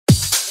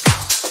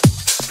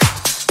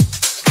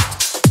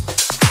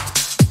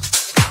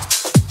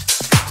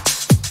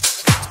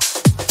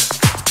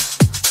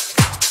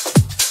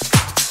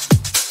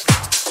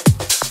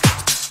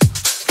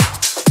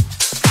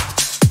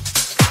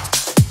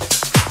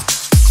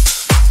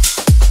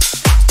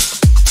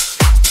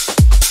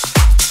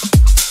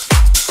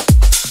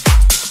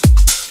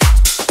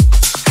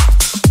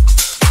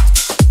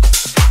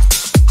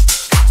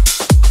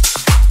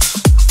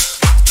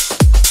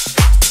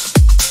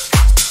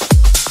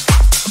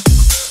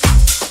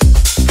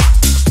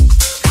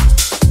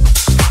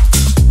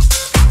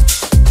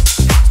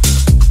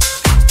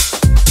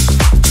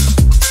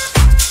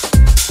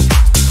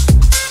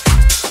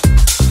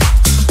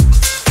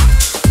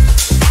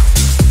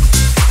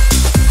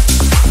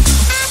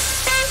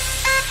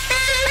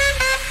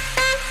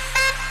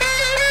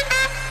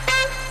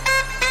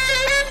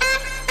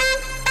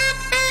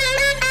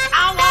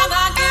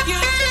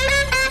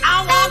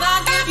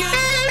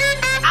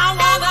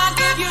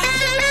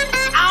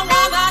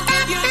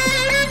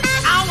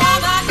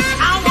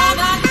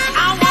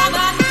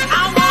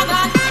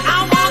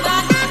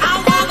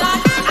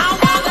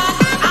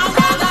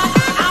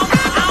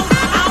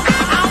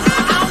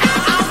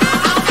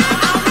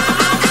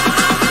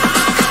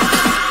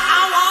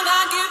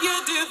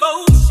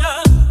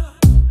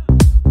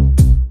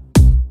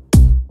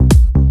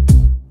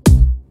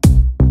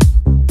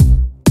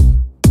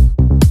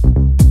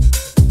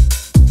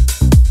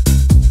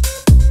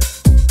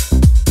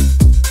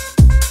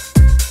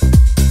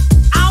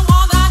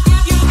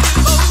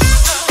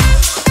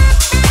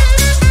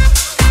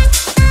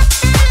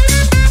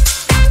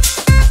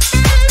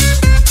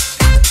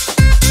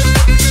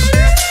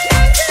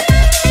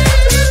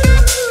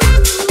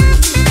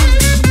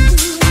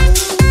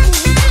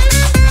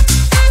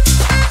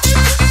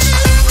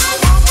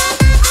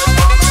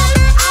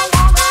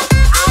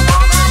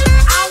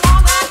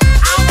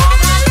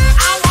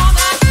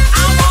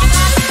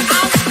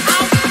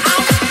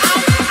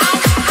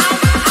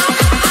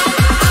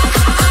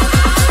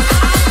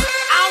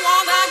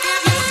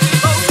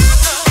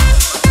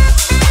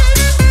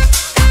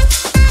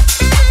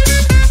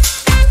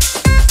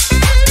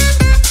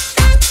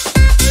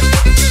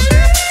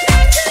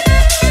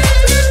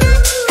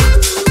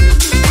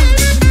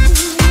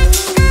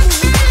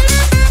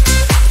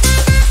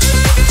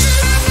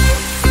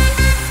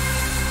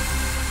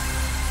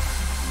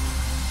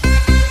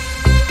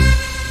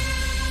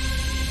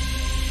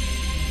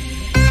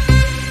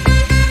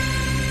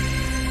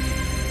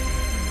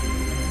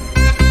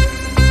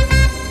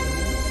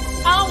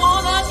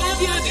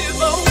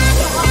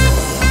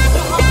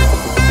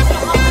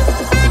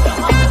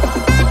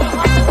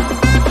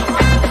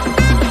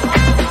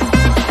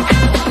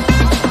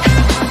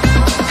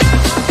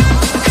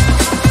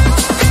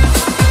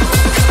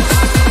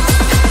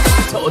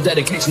of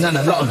dedication and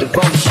a lot of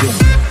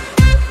devotion.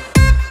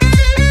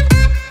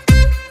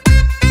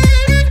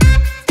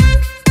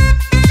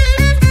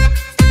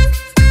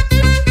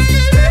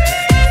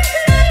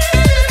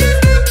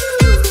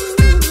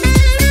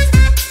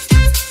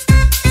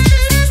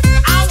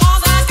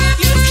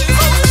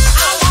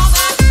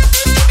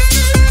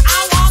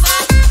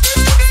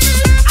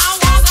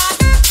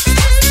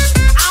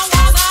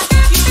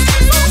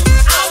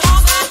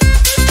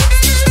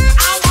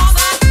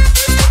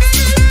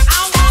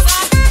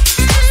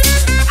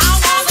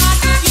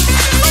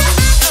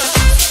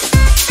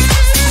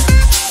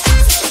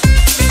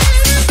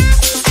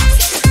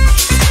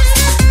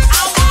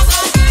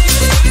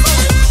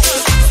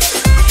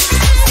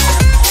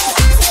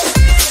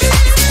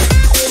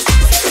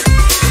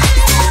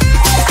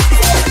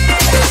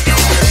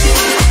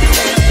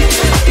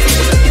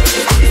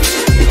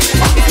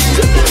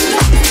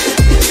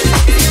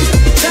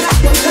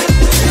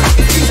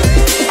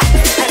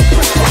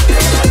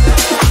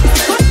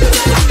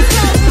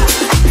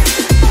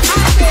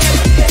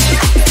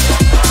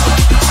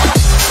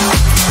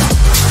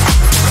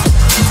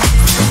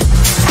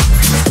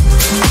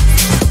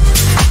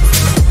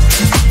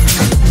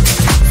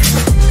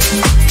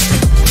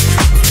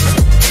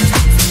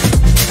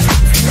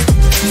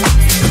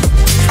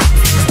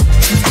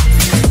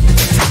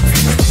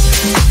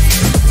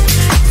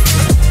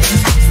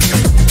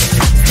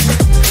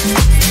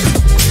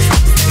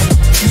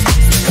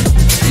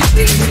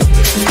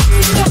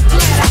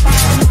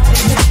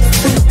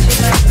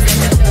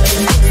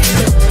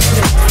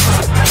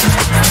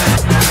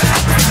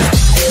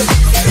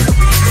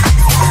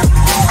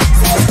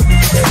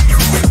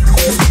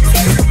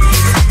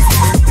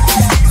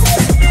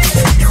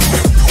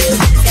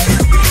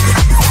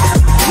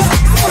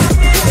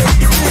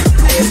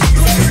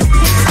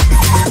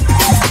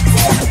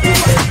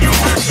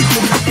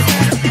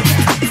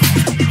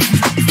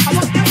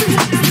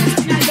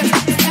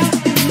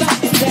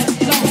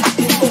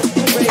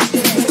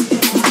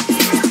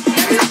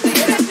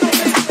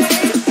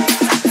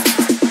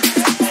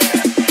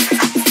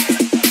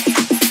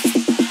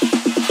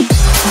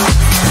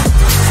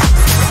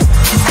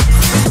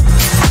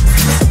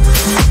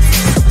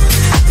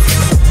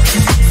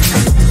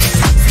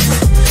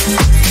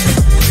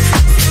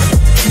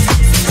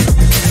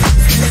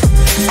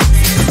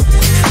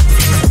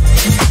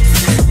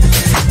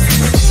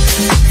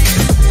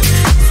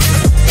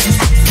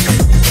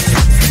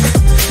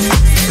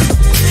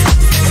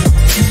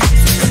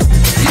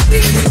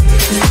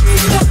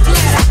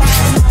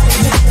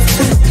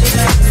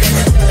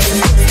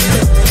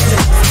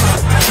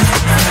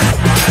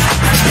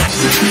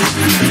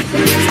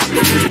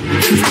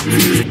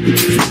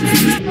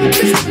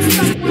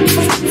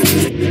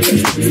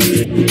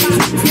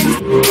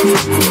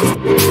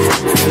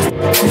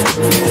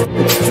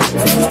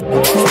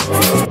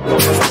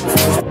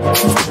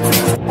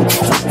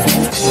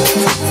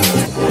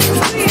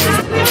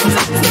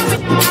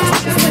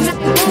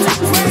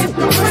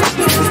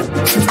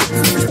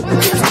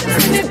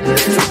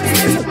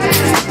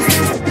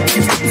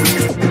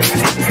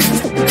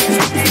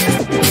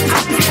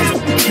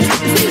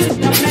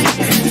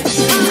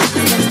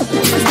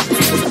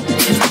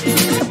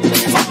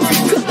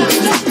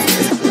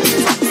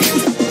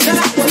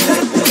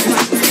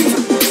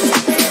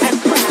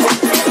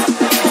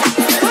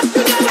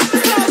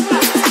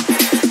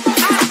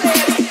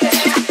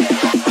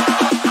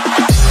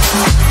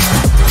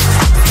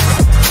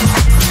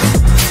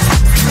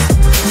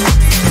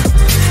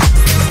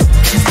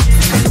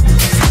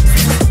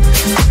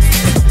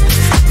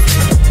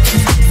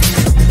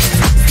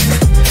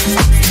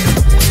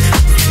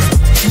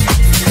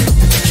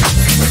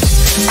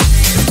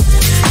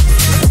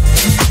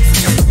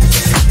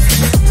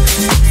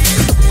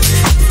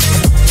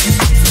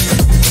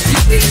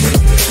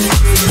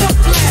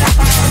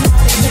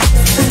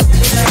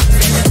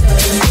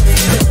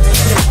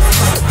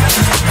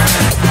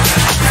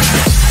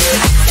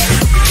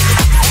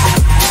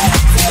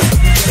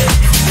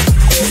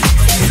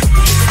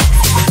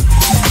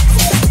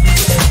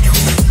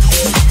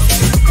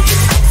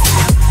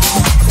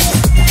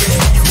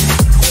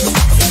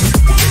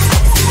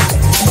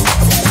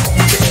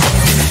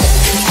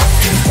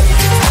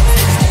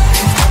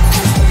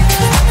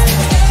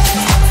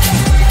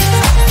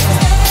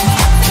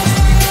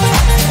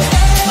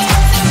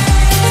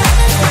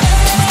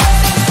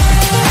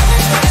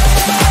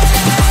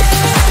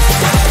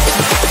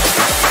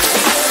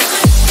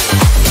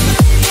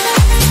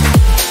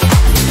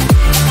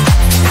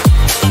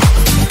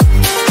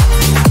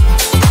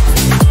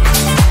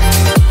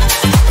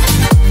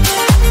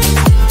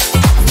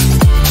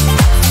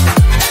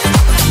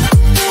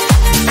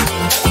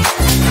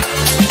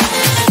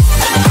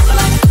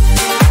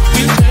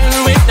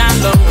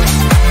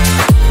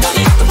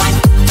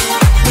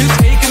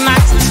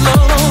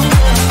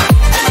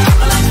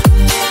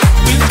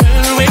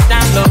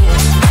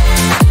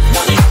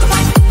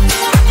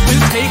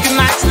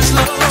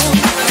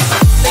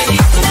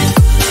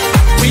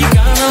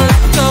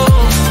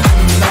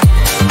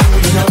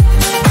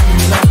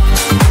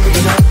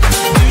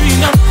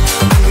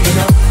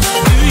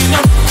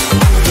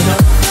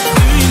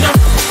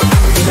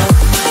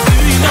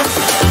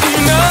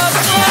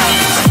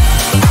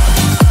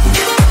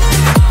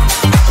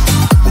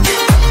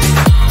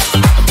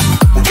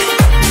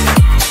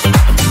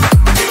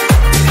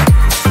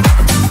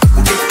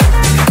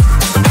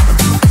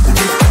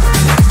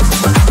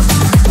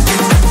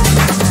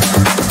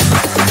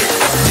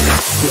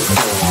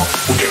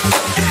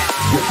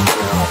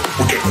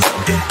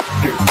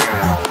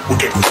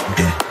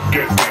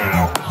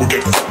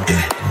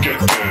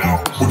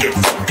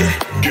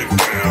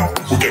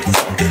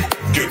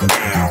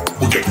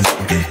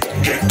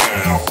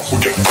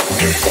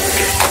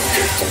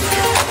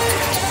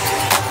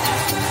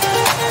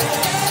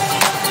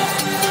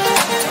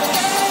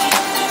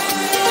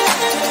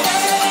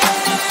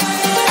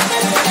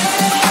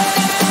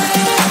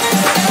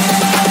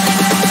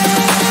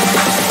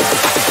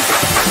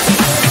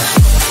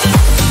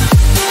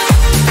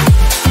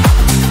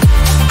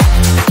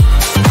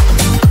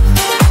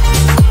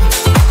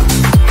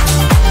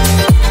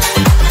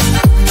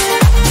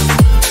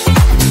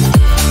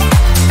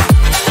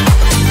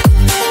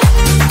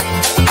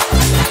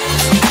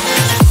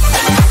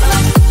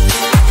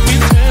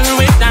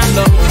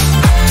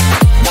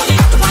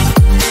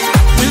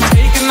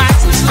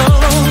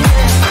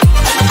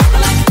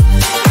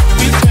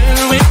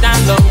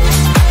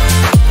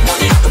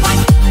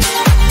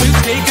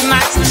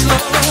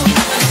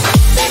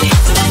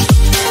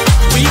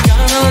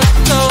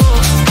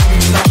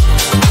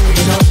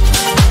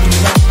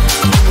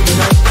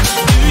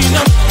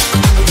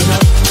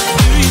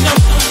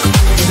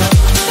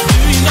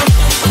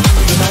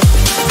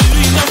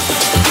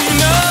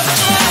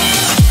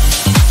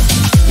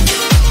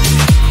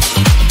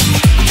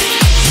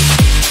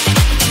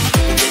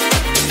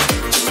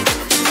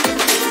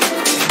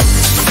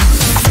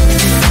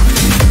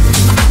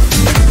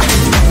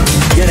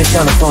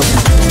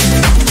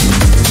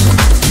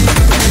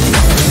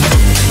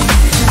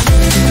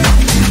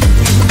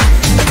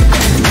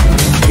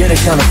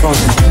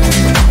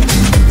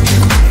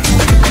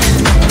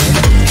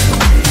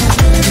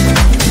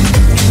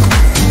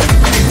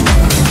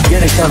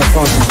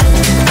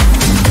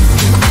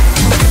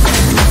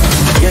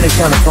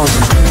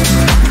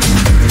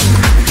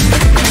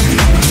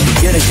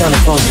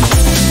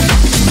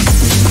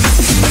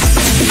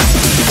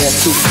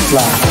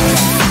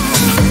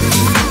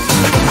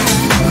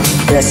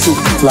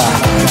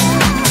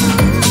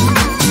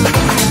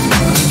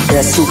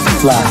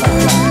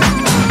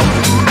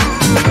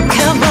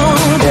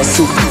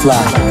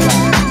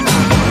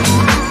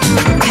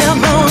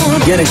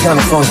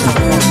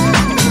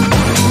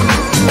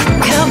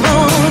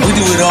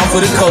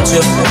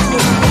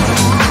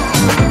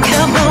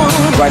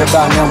 Right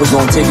about now, we're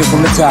gonna take it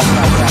from the top.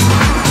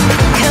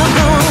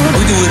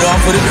 We do it all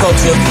for the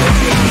culture.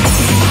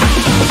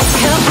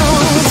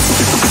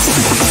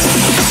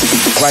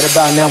 Right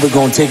about now, we're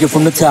gonna take it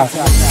from the top.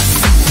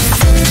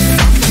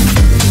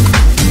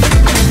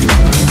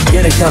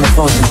 Get it kinda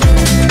funky.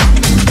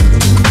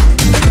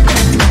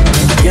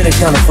 Get it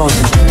kinda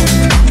funky.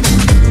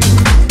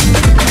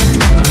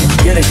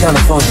 Get it kinda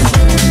funky.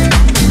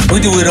 We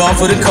do it all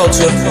for the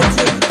culture.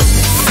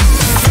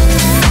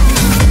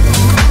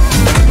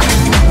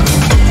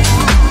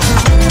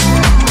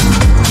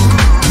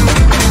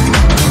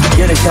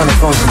 Get it kinda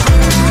funky.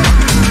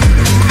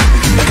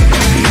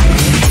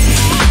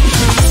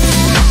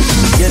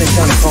 Get it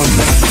kinda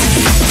funky.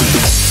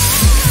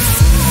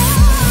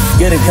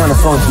 Get it kinda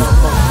funky.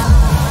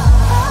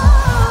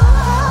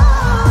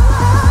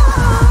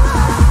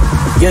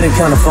 Get it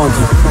kinda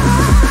funky.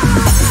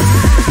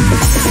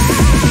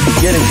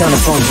 Get it kinda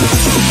funky.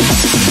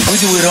 We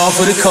do it all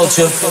for the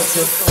culture.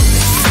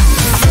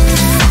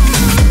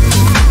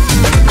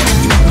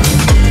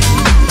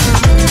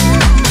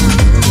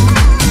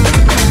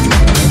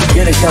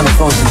 Get it kinda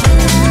funky.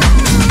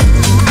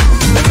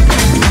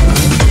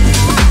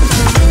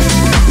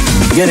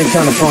 Get it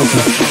kinda funky.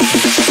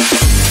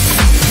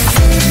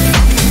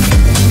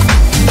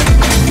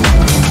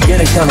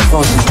 Get it kinda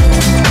funky.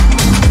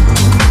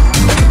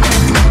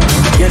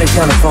 Get it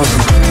kinda funky.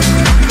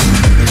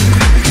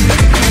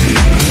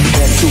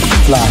 That's super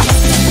fly.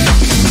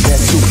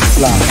 That's super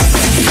fly.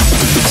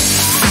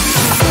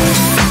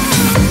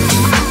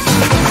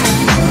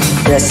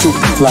 That's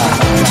super fly.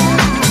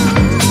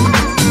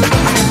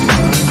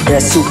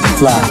 That's super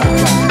fly.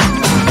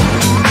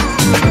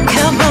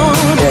 Come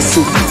on. That's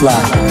super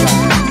fly.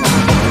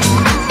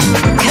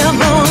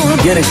 Come on.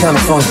 Get it kinda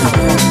funky.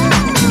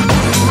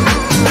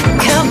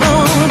 Come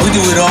on. We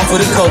do it all for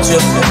the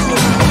culture.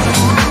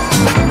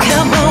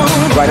 Come on.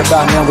 Right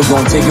about now, we're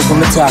gonna take it from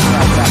the top.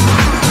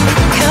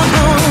 Come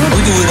on.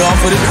 We do it all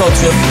for the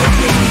culture.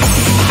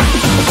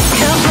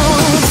 Come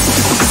on.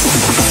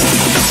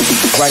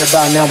 Right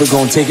about now, we're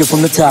gonna take it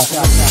from the top.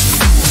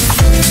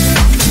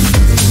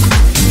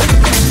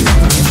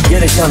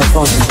 Get it kinda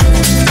funky.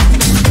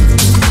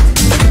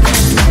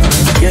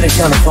 Get it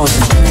kinda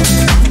funky.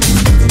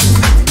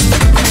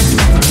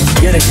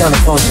 Get it kinda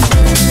funky.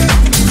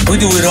 We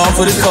do it all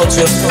for the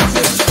culture.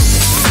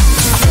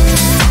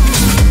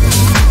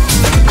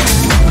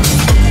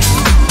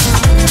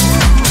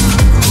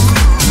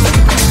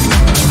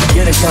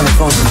 Get it kinda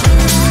funky.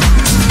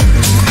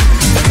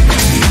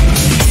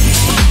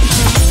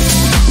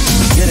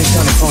 Get it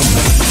kinda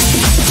funky.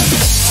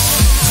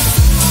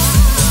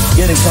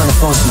 Get it kinda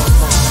funky.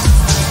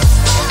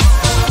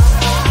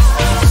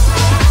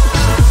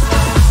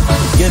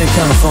 Get it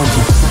kinda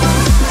funky.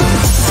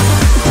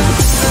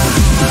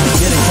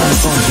 Get it kinda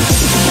funky.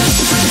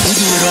 We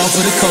do it all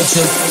for the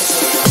culture.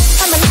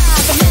 I'm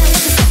alive and now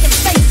look at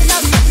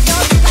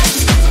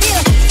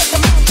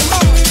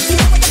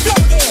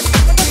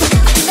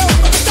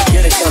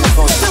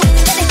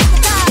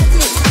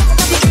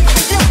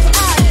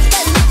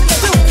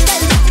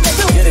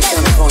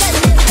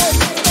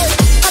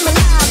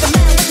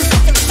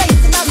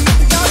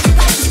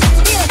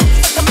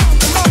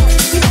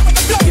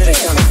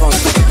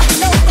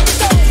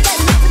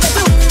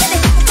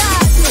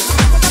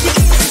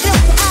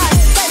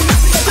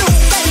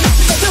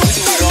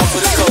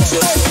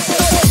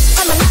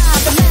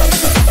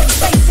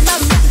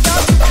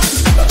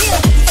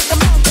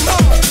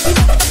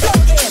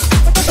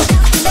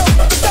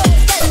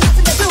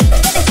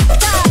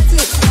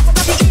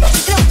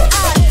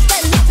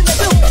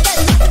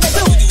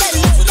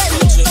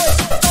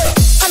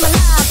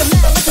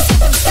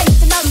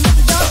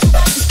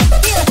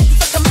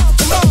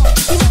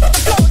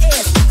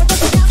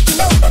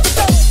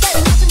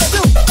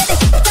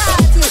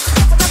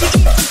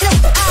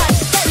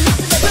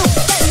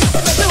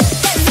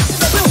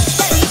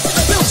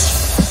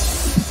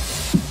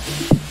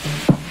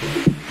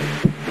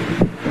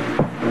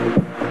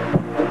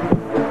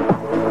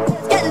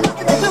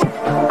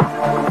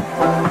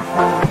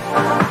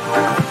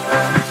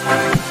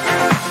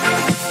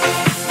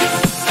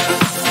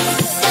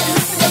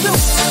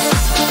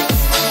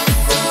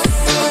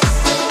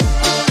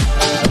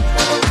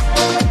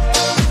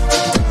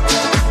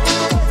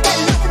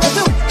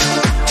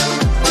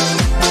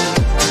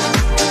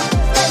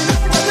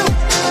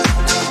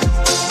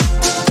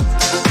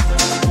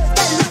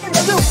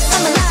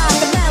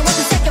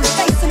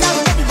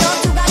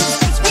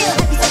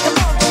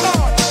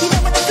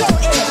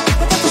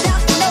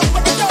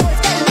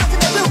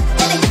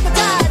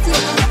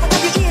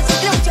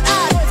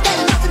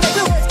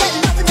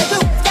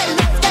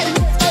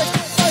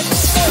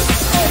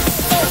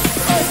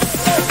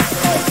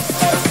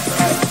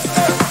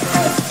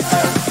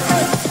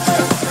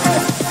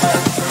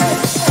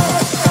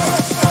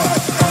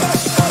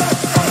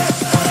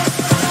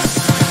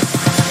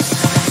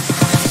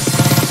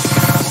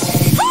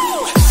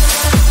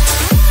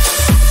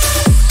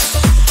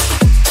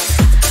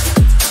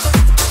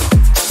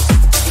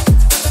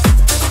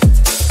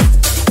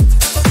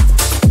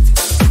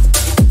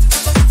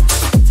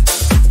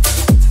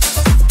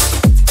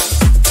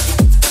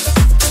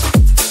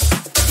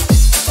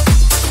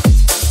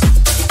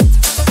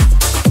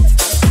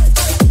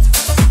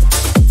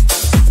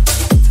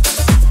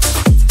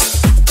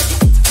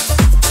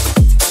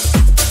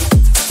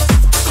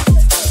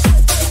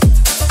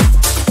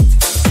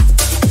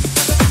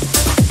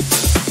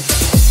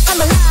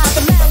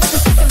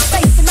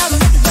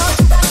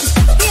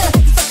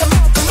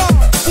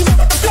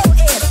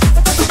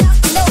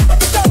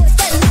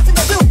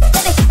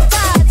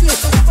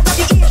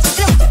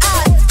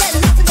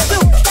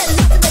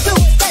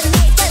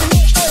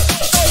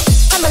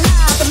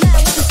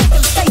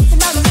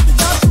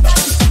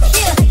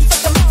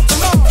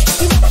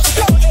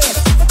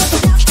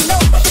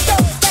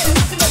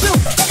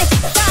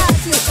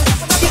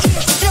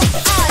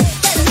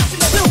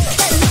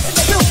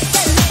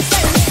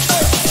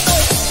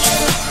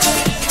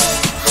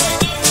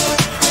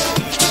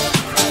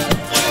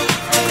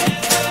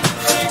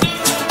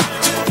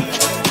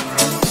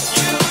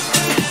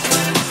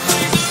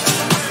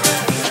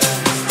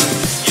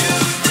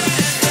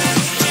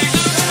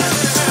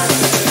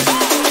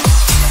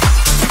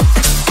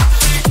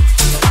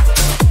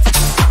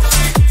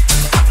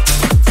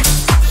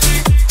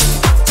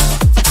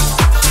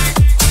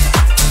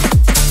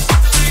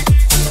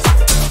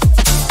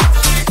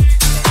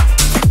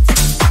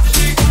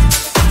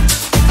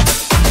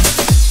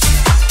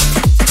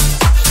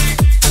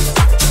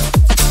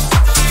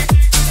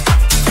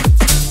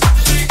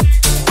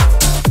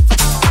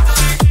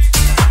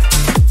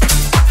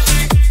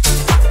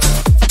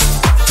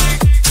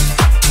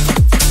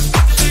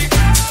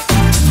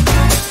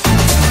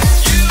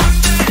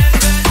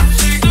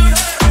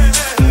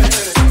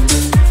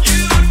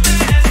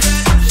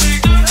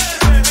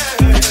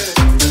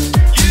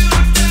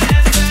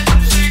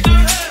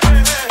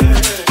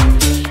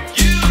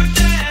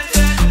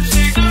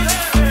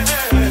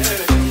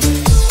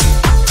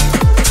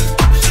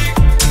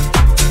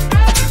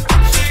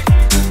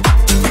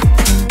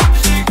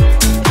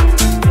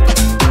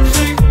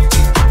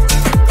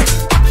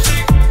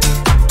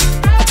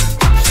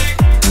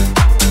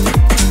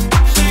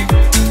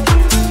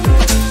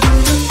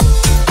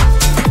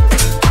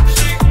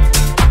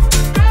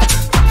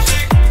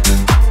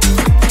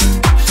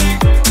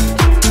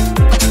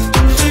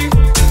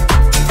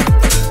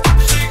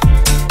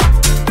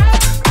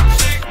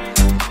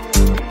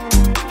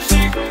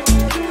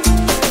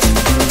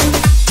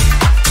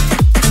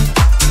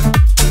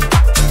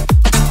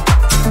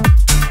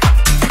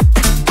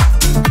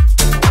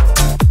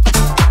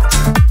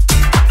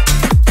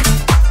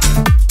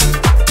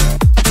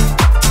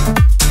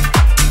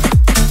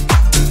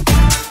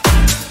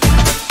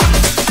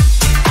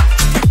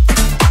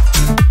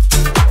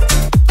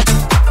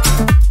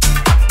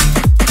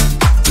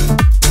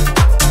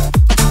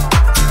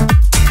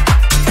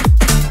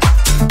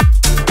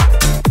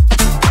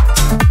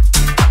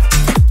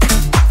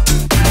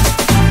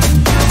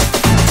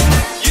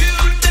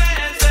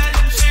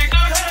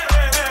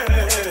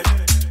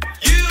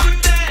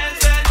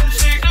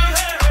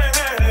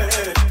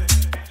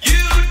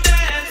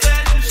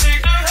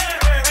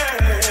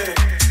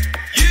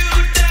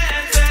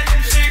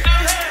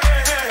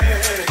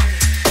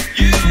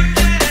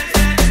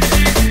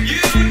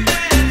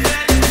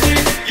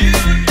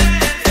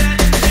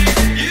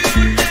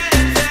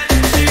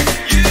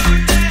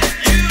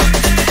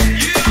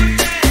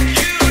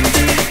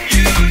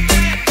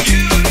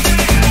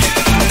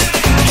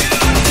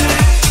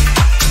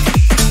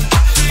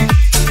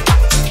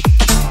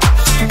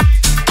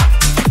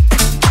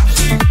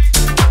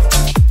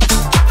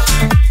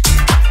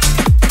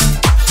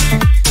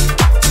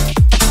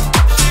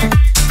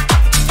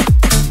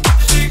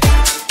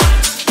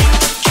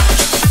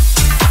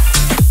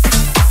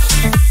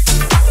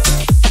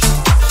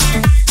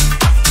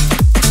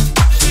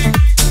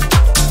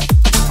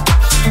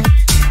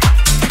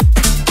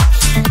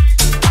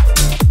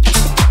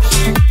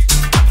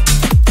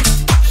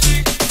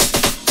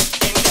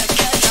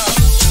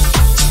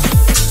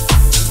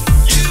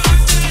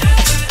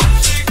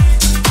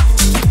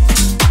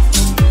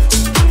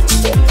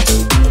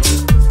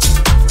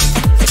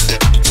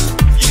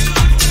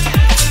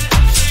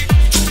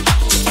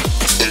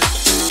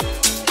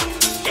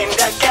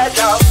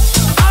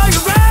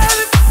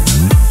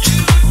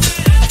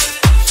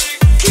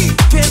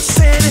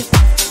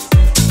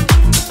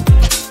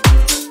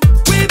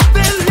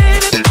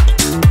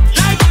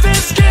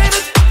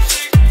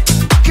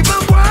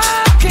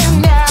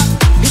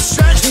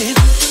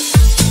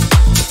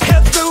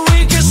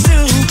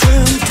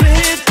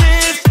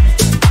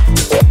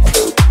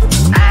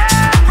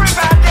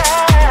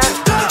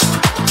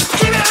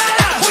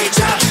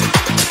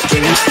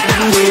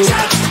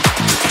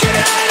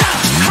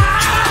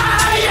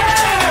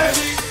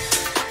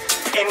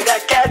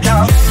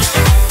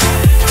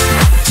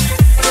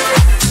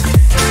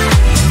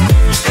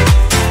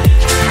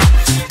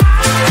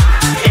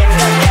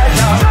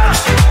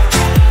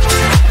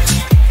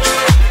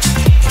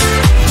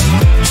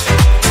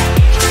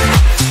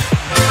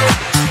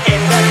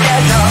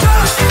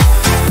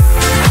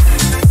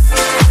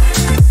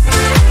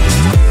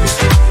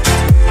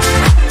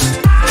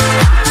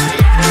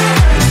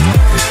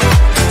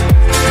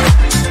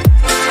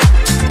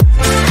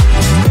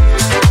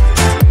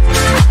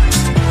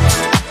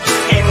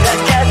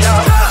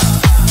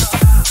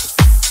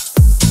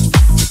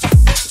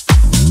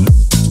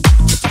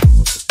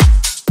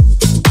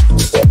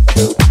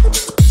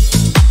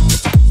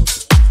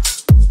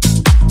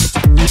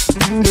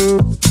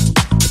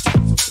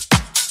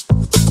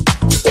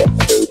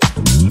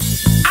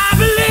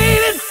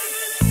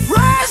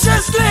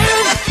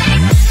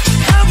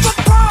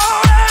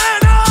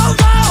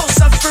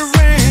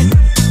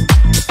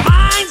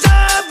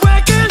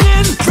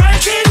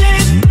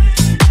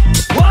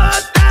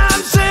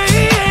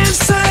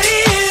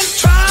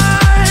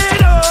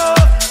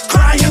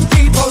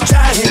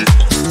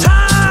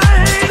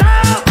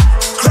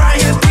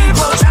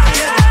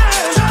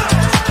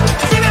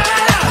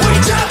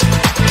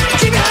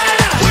Keep your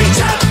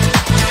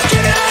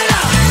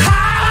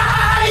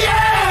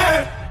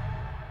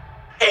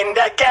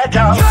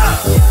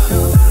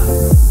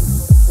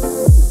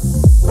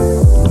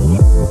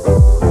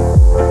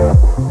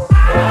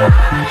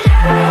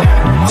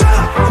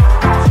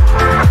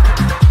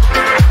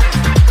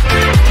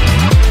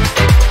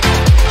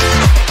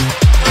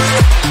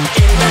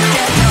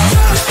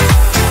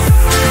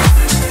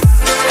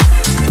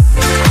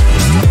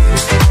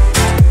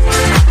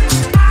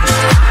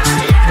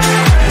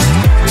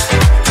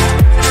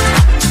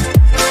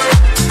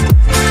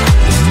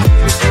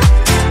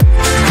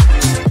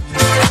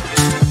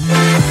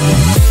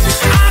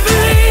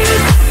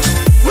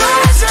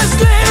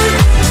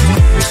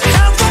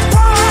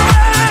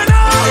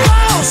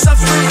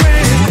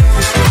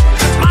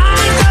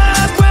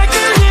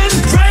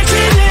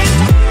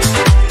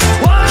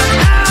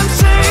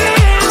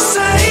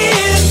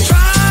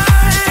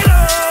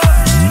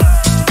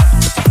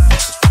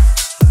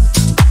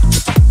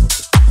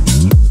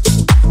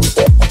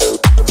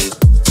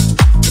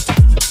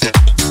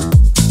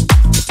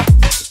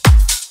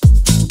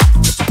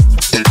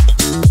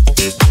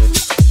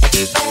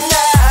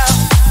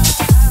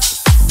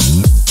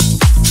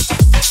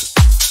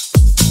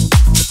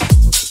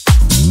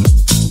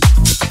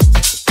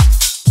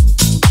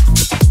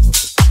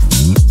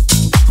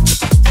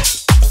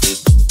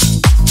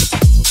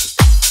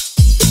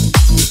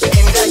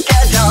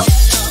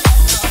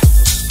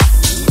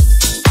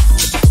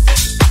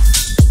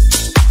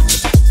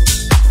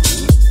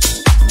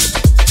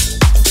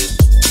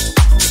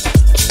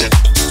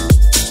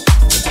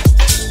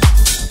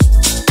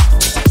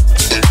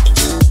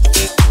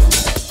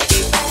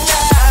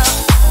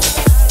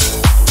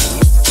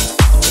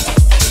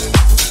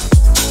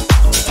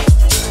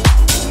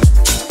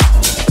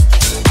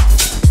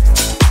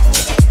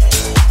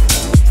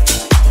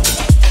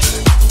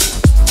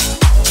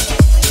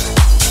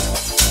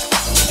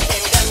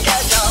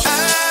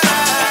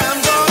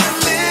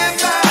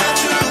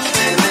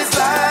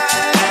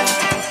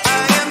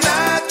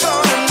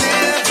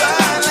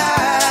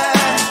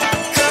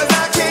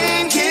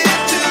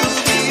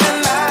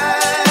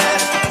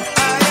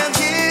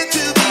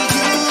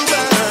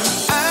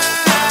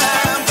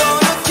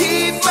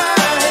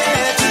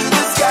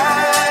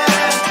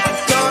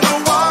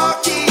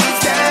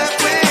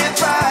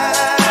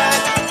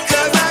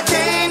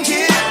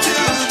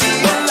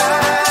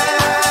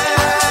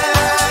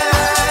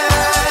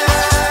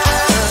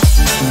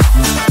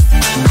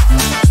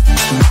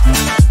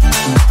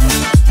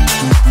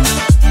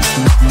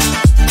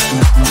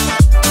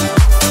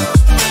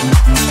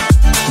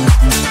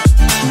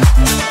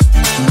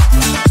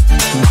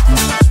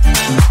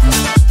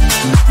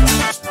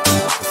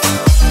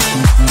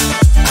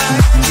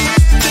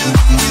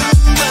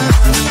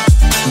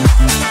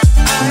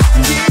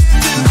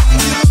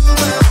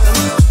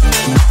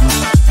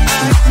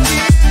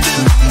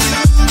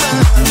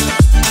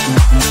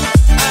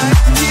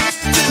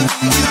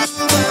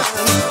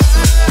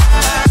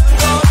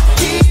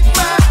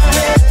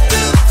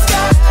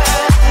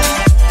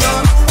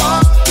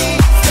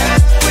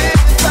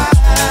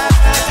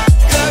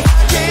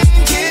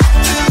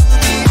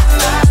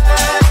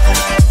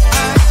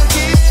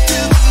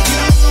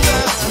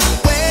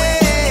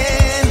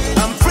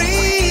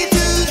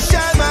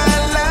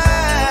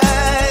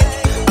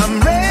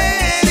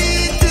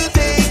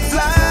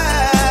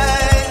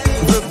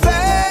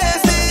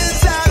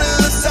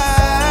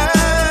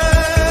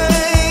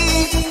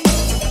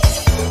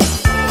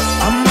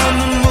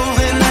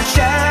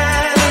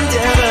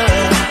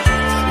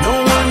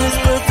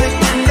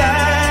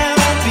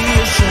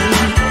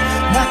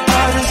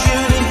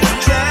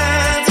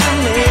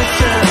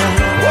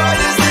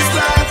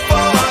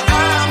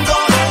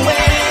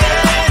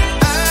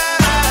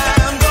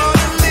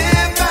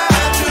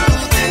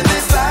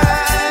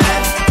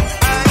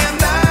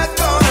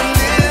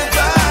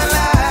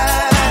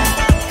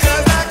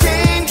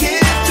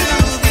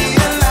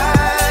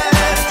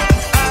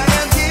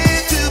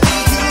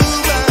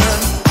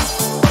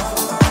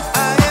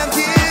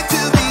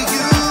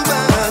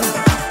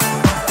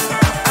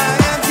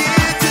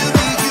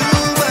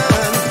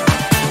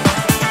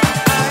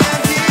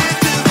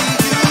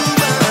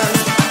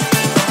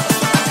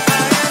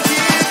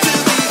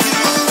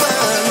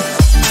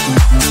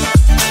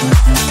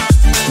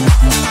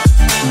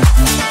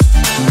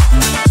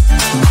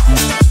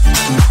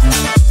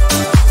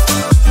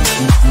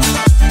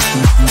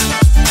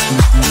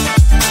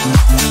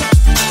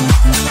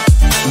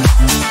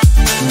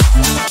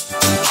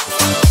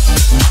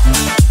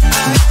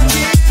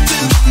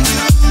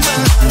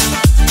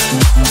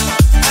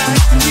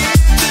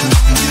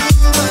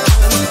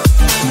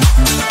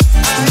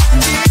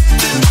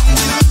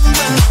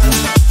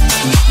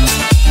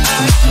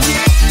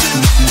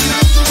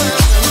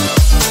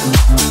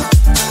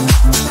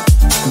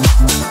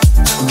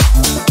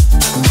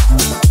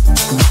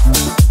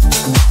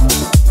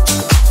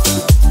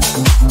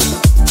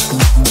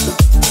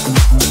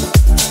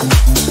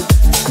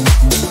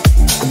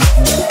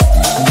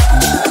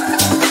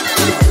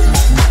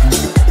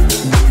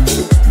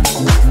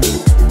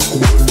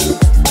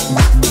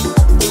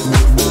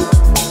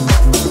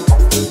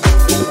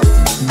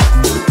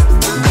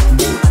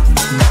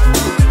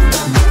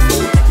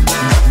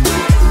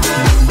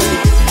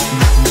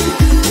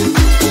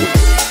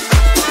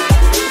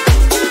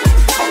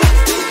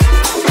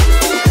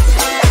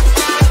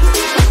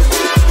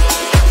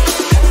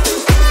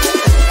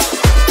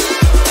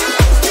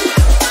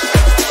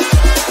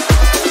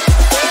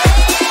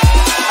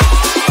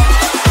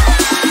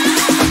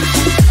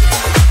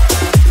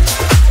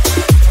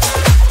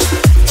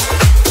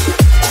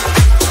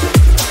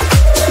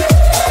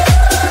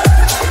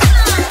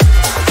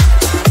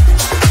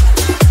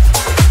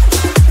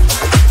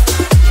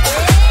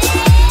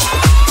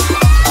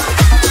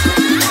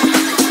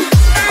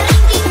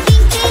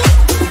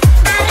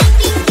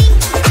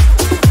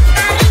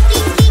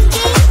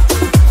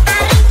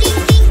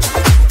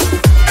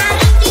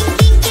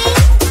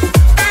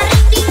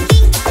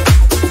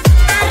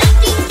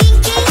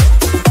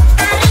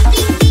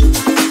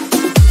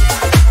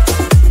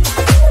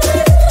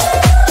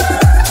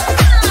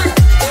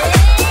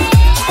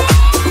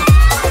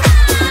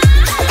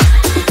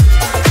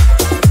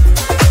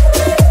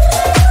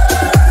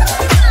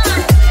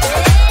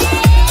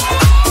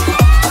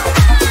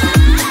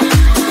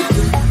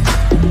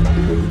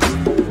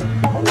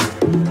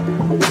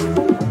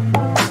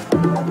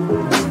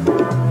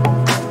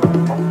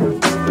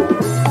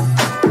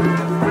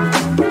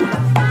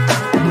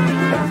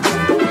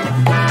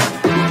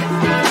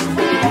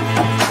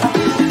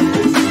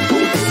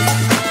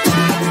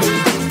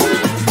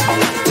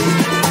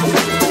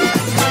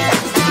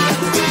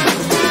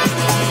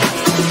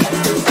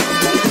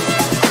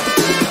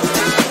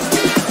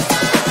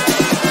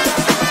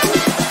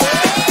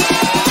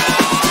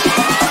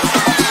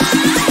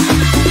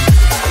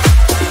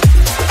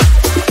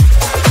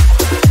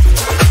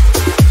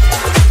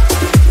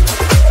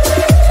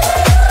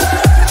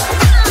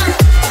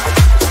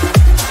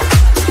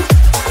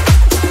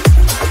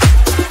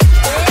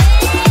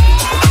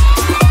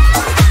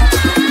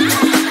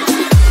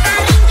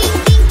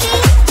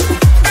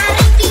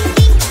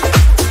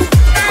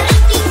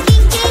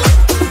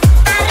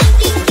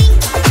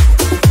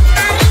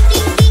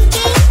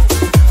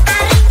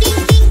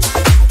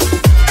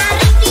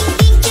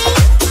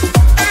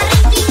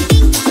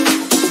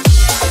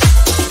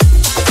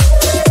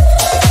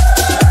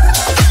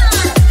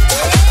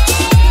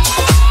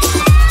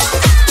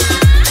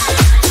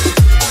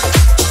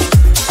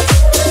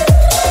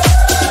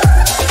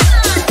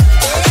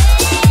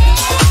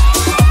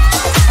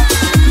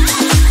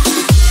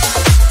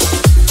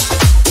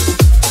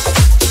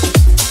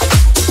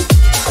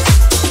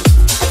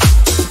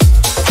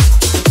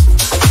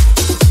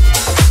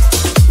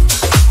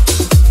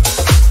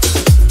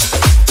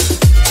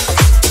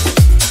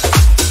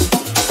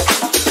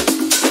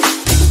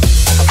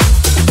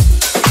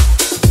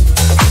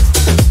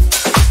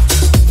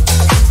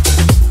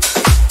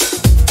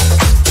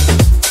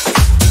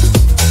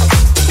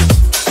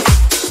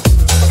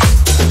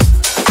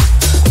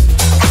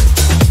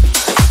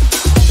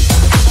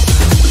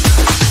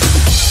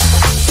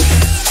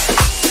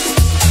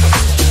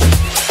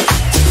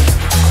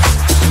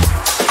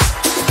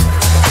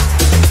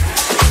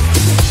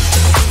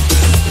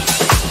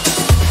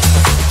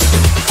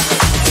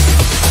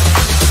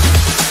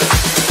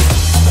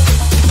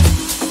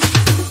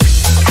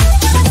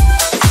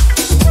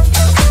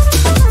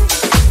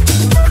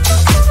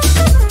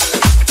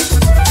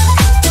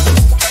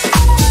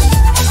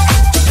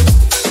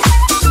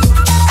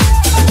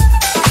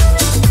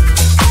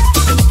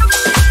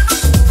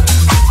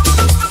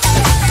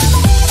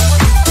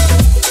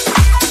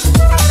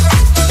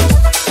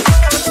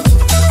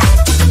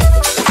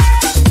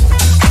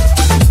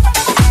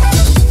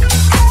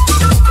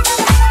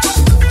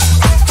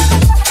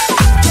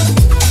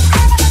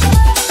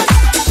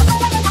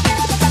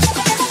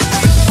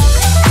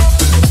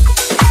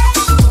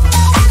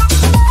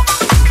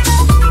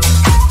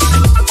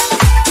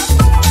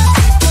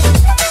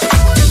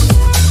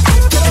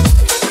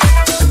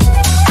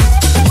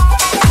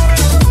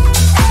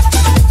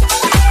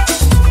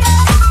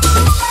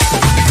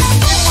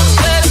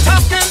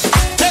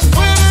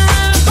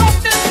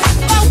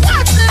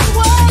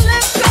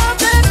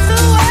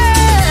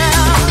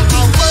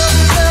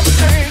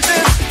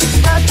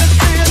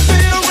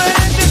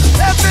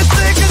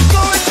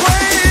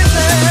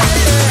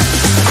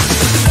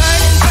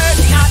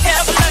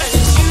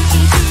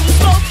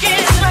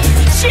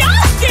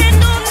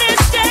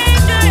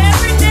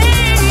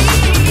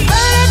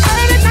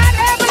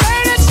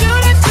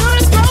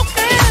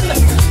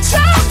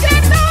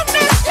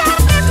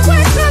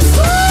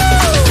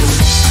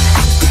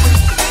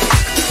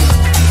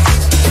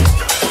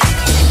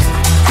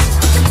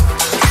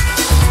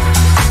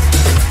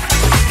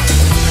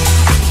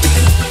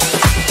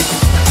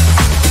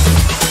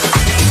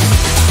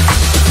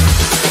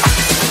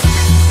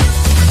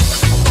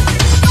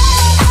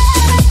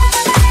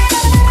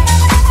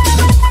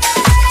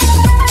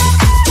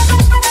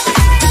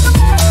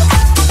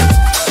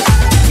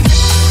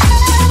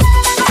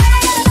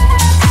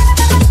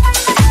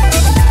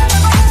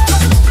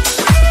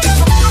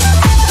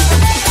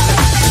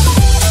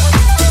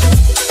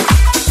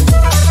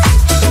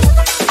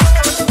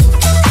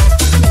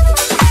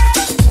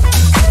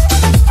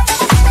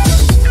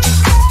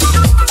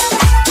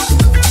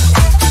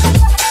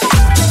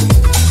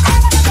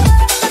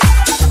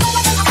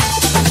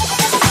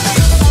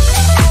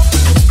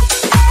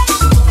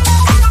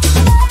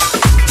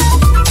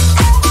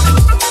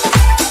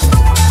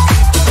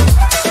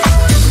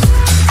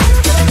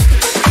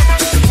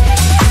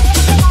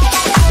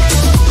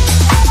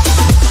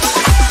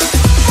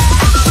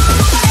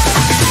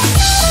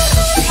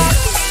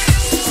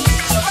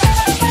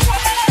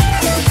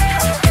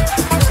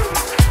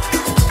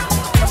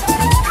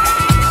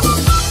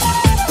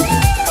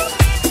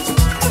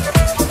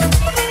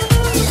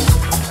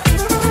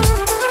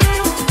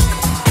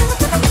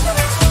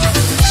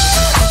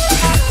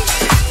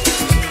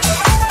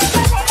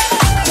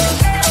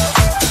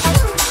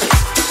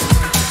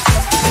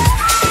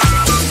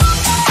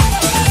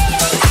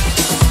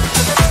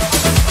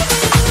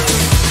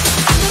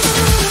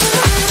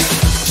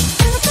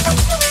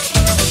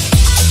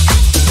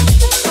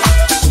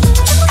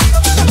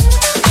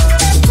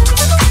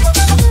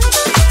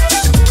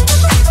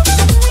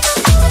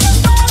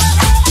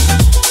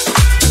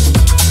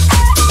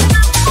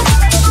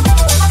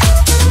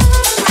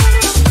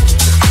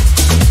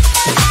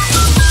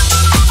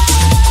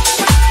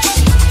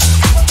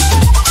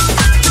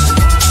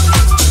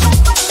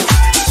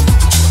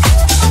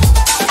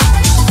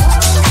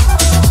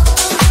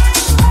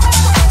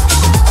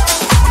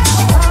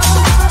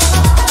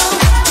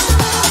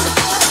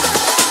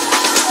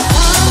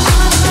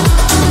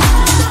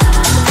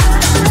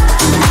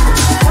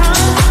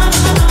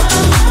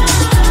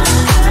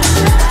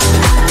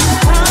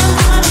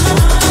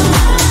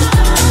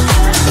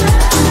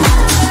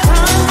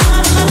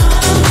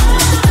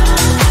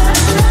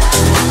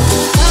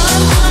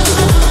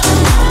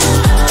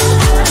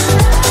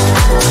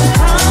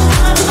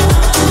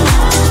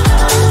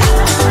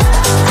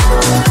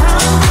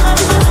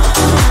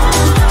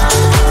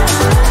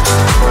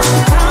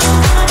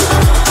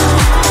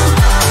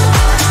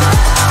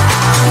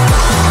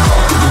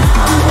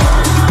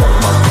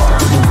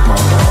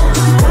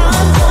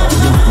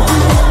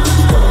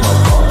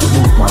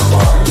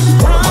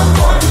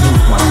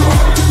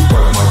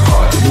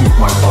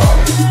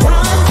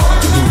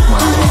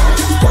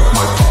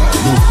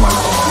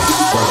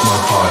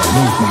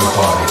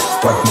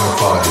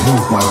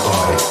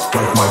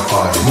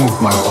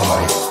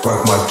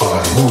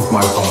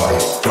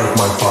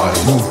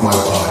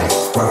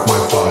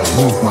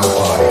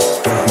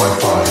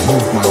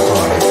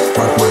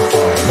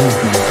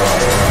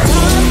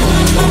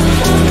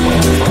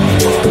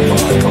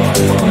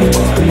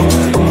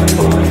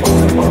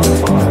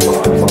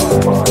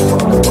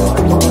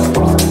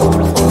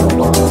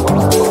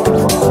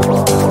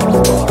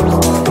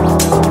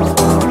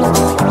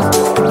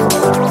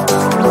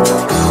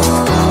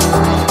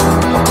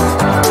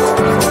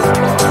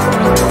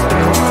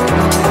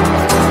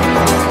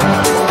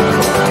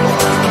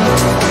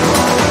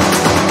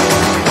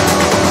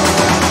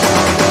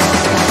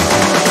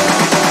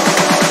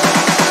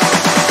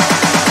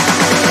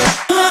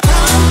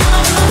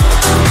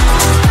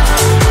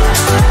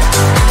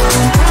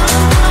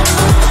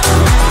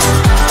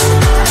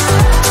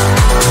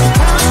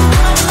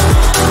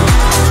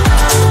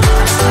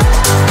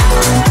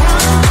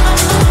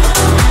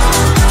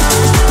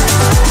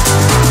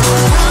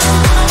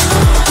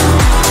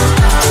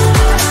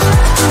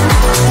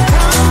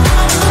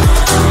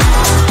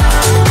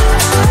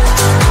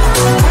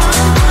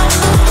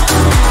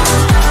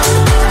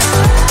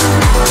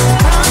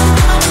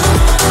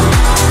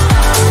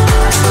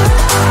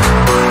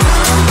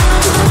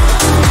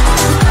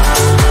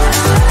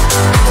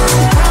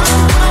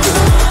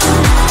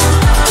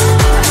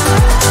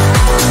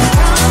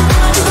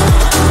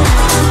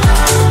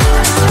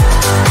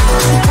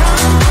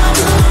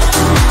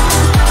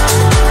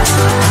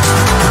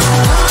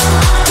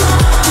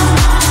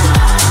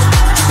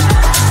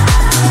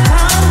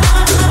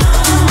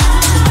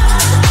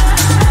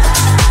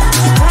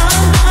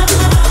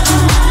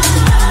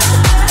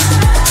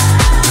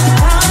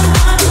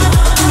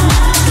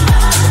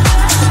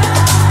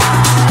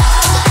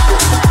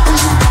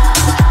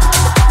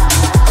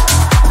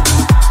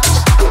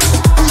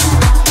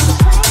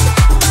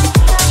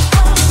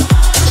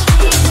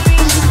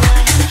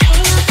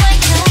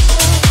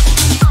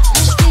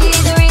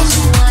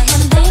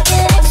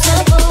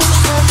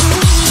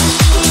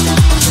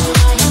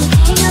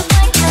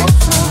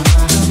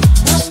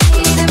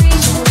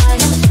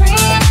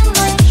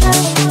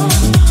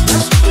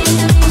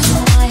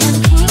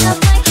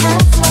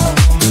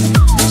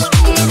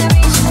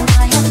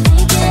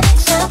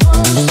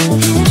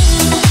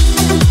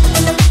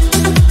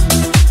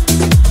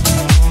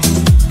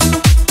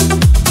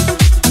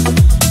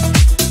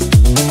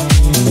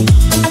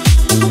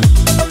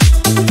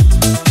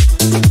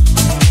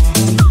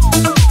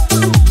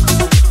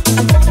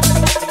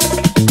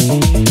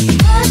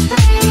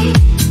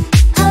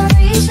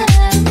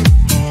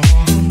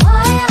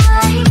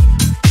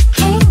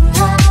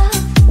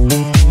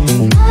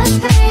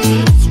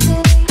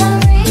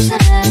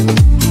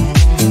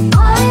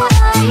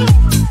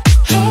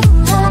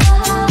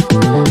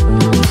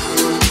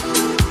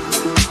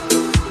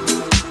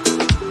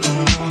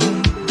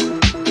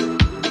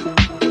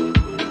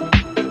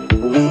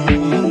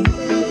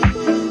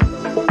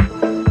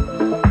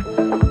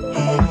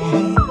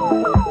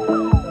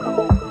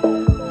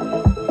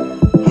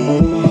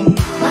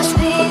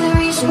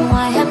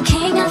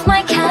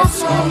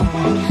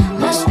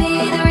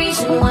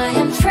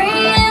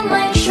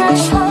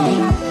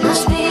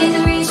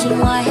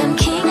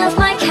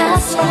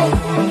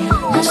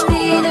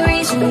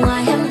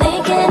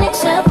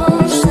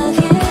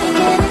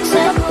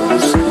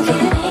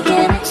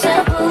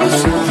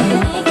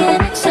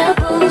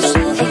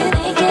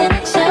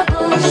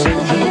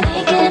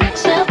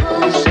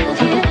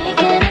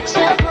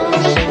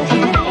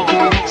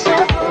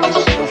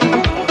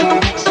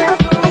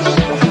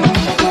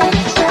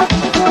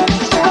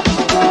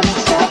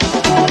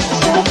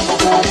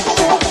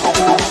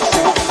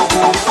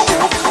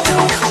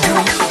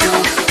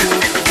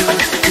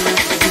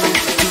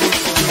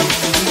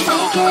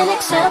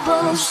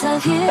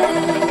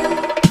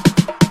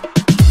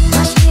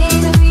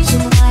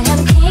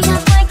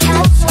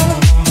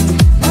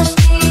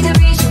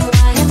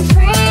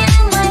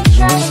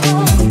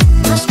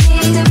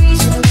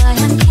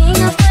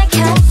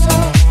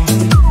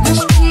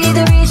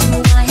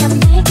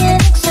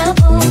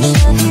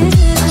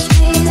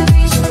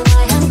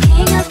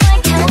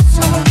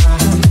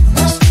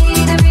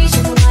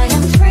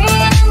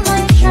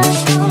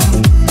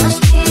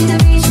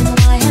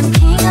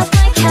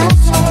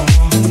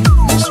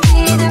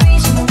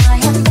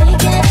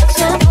Make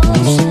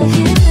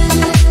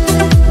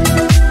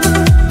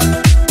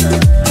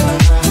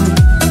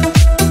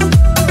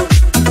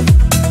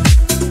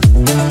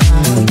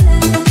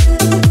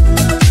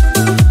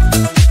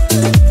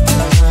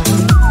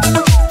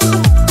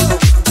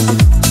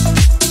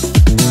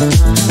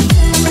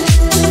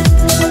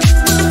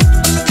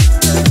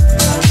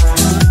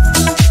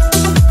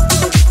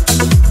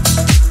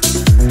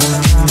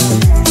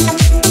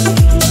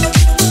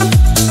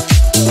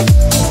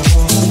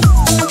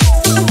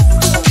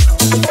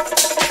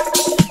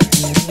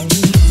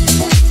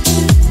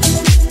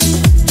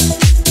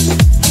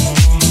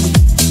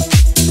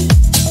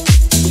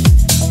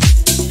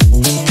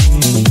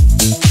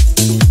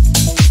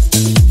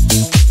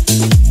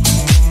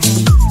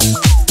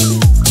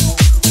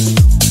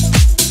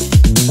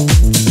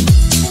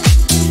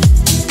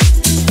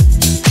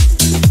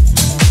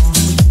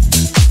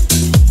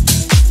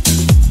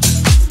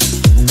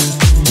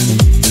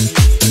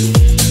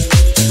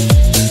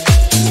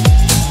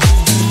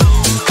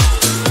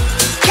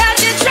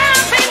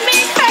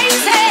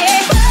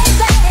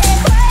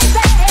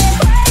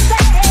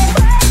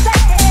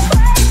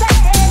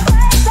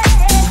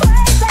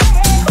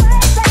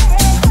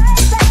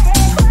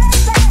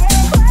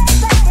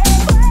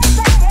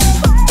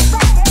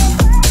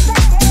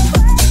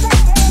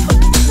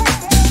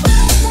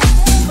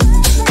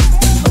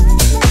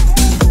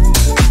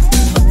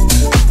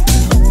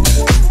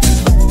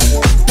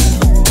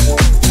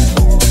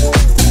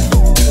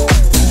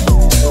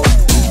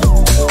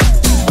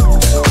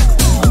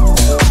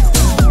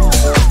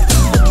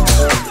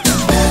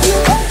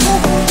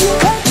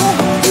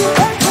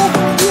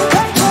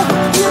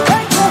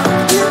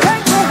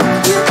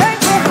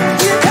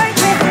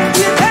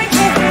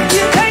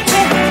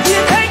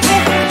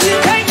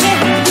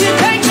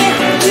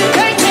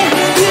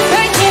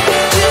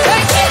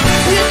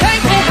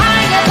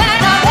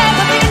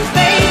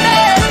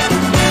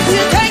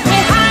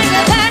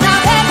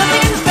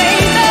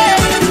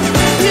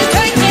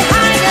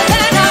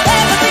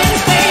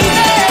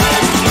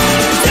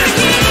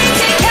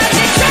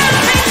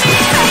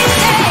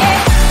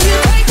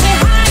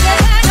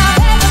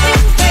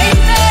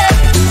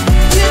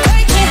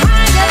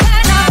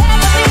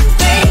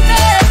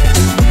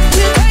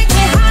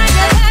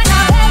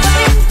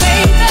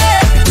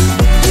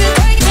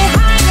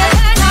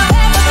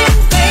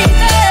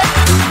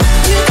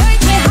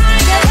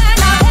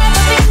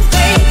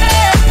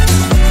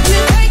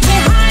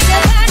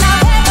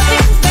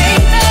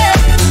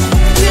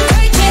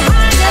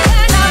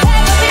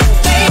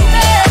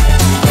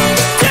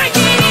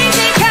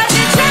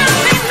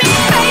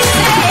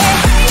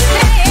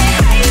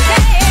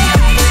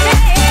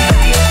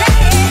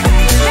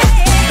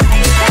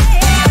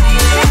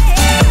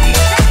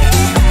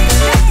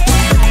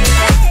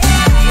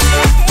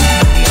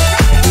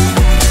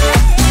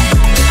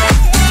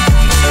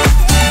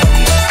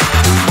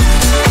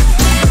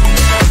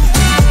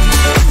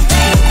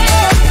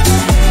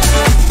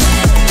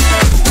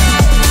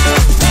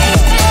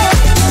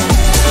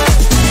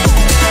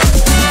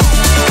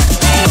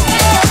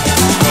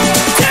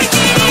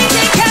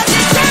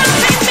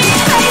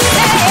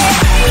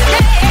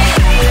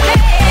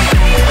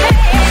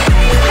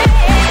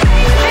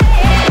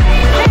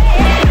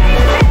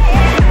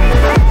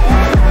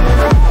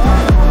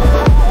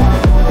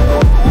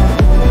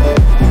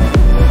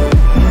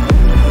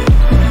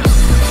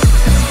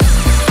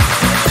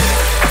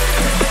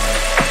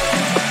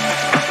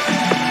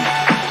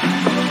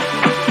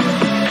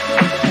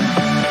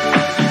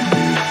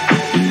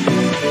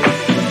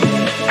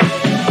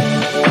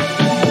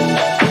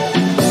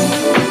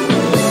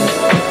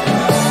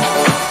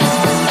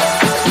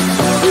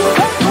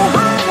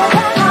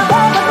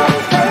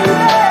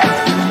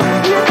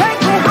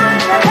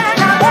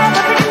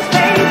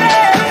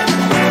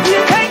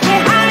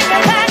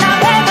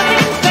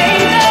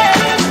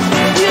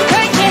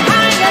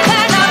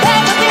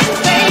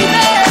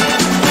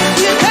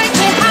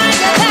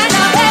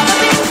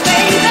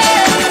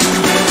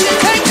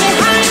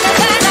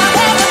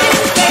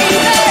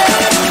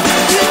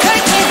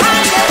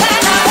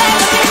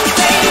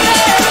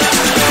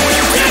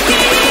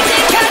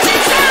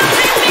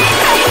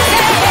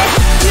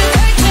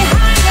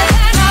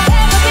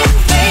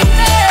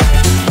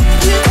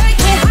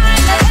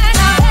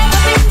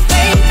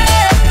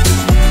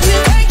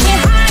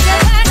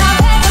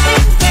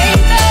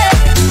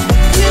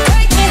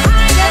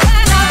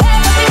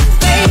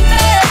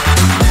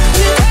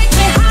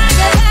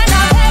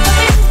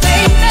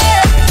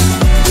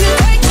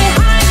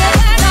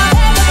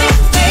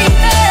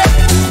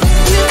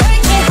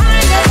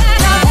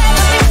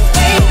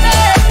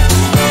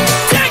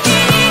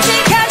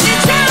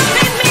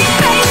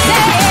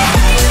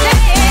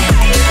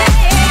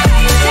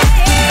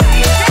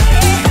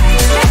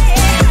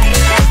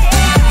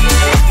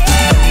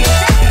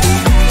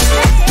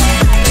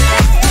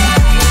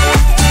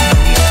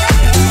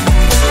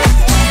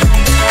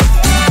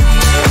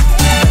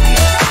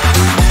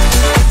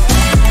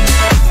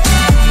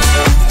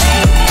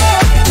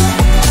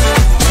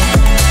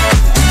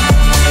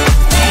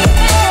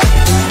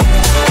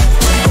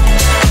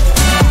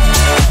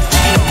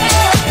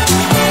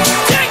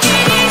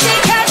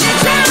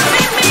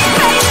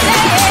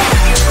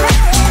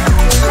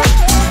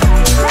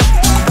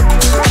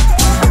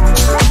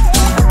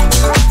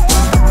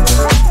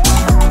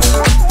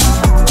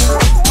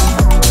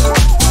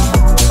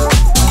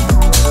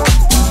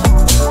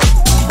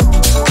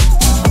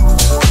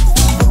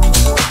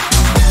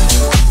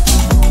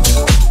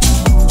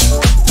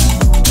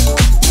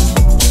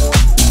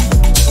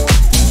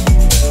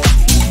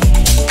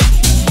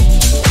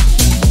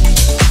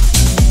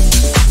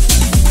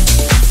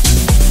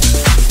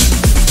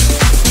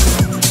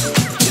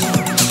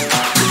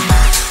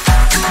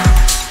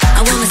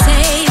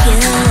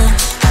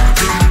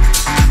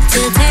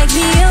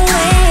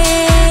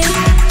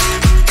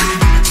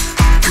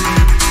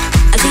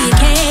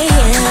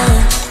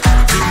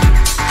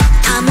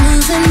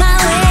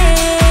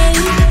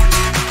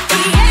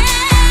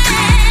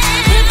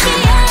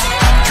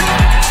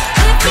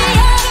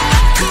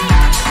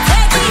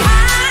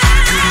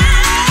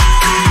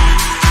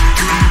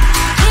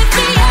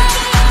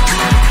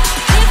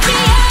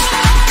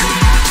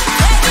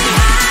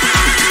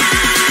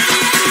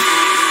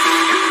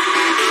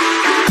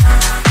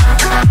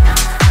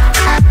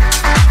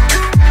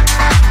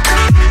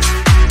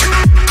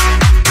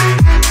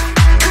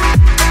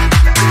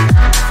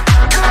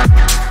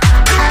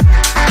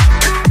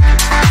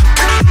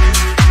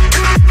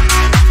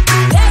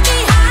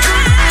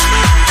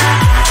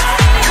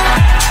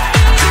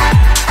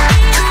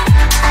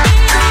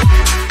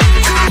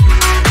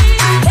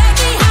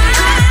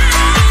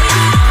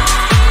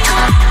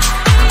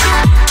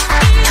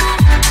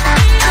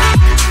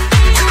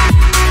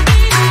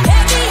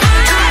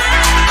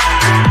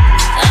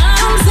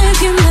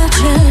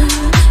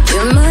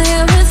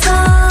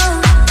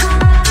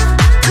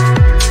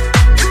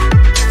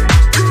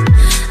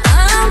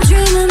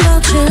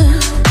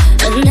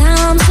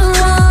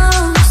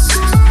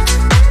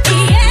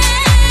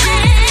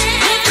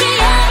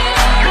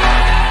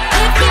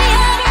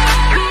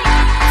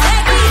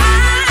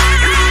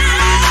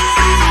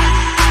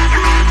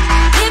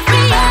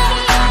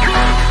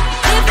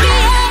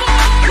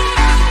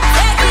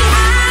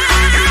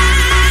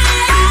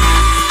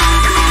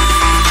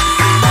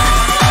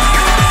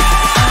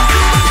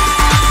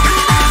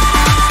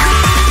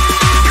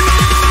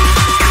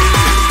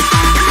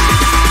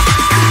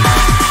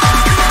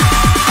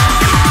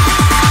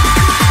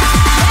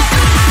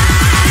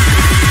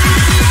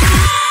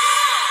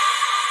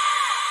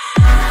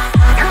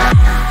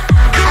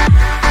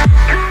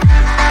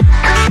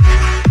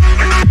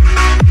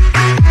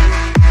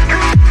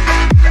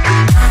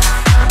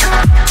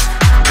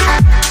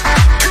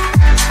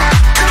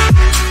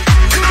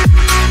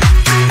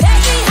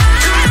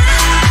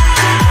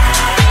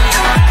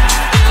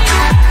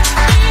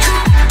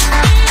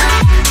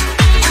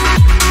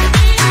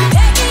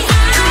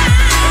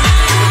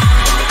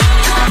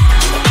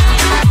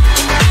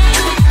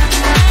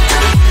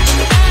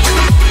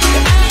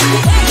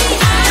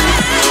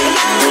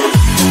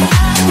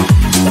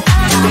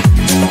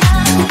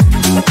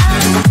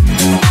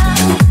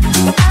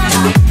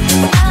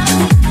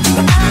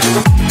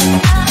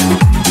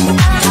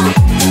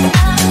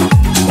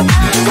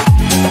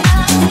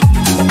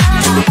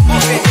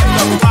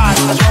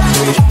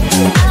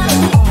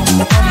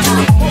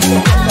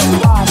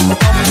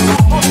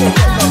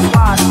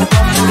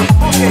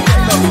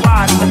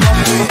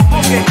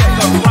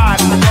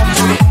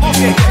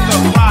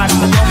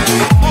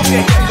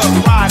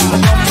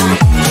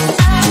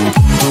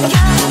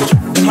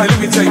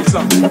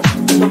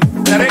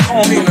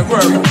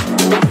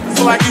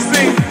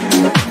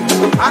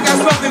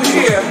got something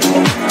here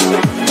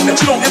that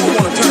you don't ever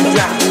want to turn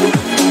down.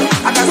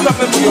 I got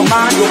something for your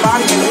mind, your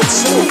body, and your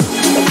soul.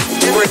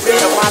 Every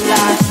day of my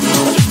life.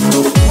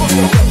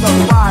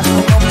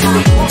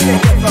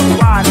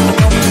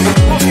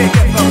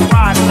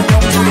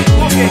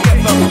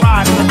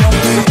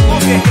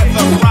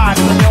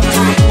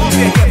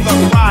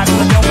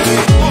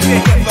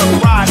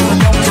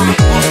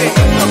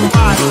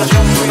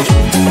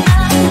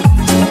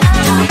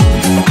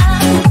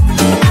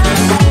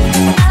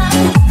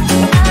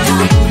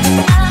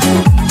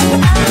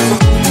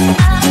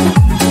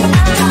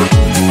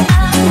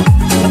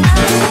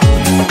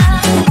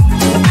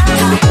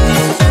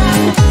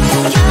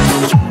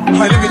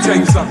 Hey, let me tell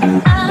you something.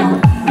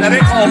 Now they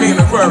call me an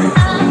Aquarius.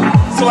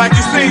 So like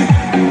you see,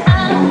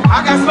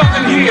 I got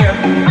something here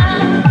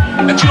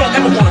that you don't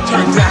ever want to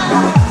turn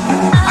down.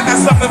 I got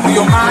something for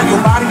your mind,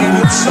 your body, and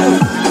your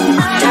soul.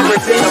 Every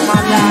day of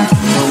my life.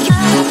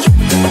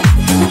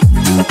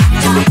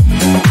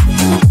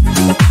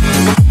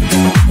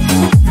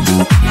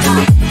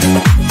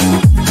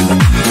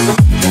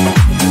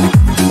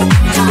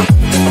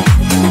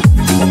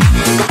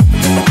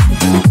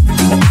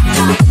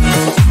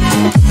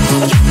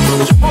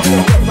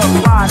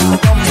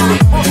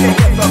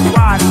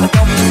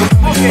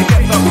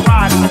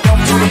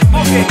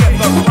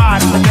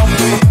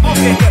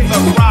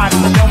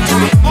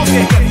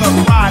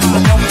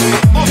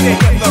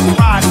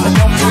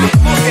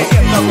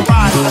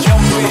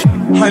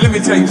 Hey, let me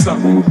tell you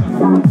something.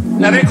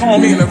 Now they call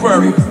me an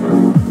Aquarius.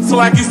 So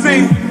like you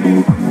see,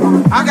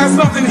 I got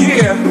something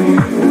here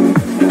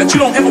that you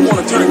don't ever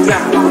want to turn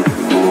down.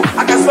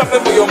 I got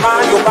something for your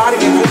mind, your body,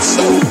 and your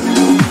soul.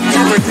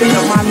 Every day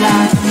of my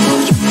life.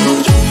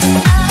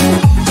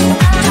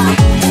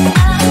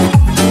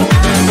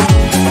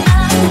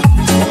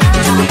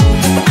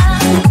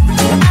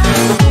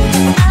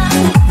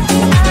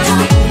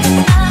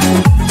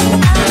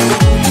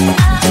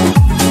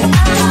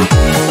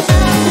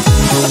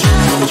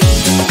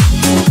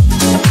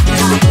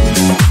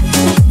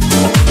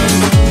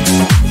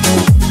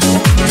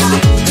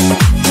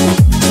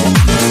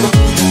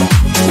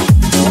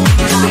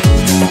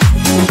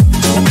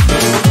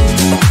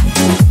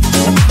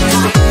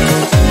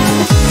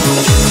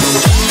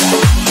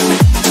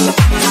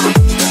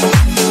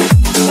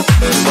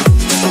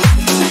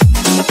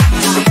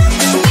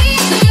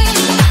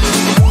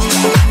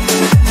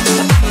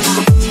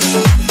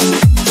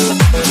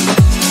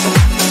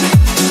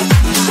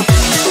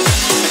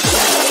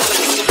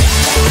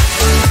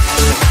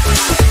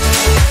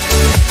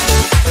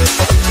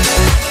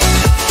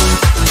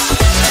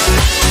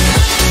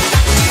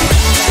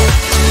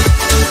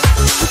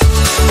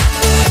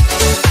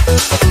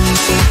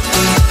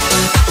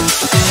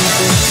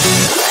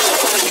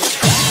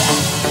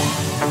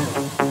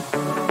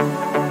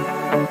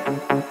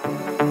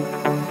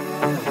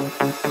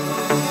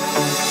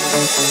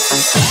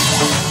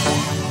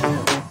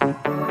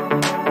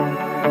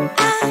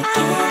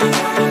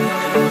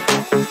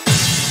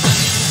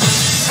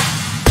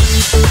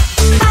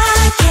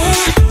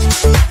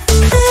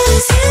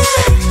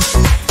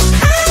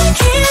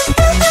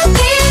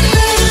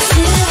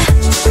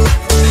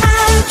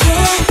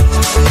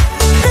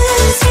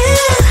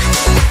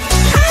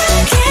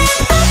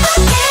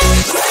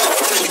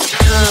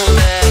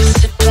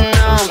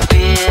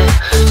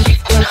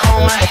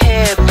 Hold my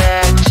head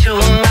back to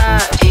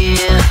my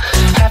ear.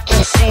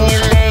 Haven't seen you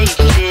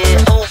lately.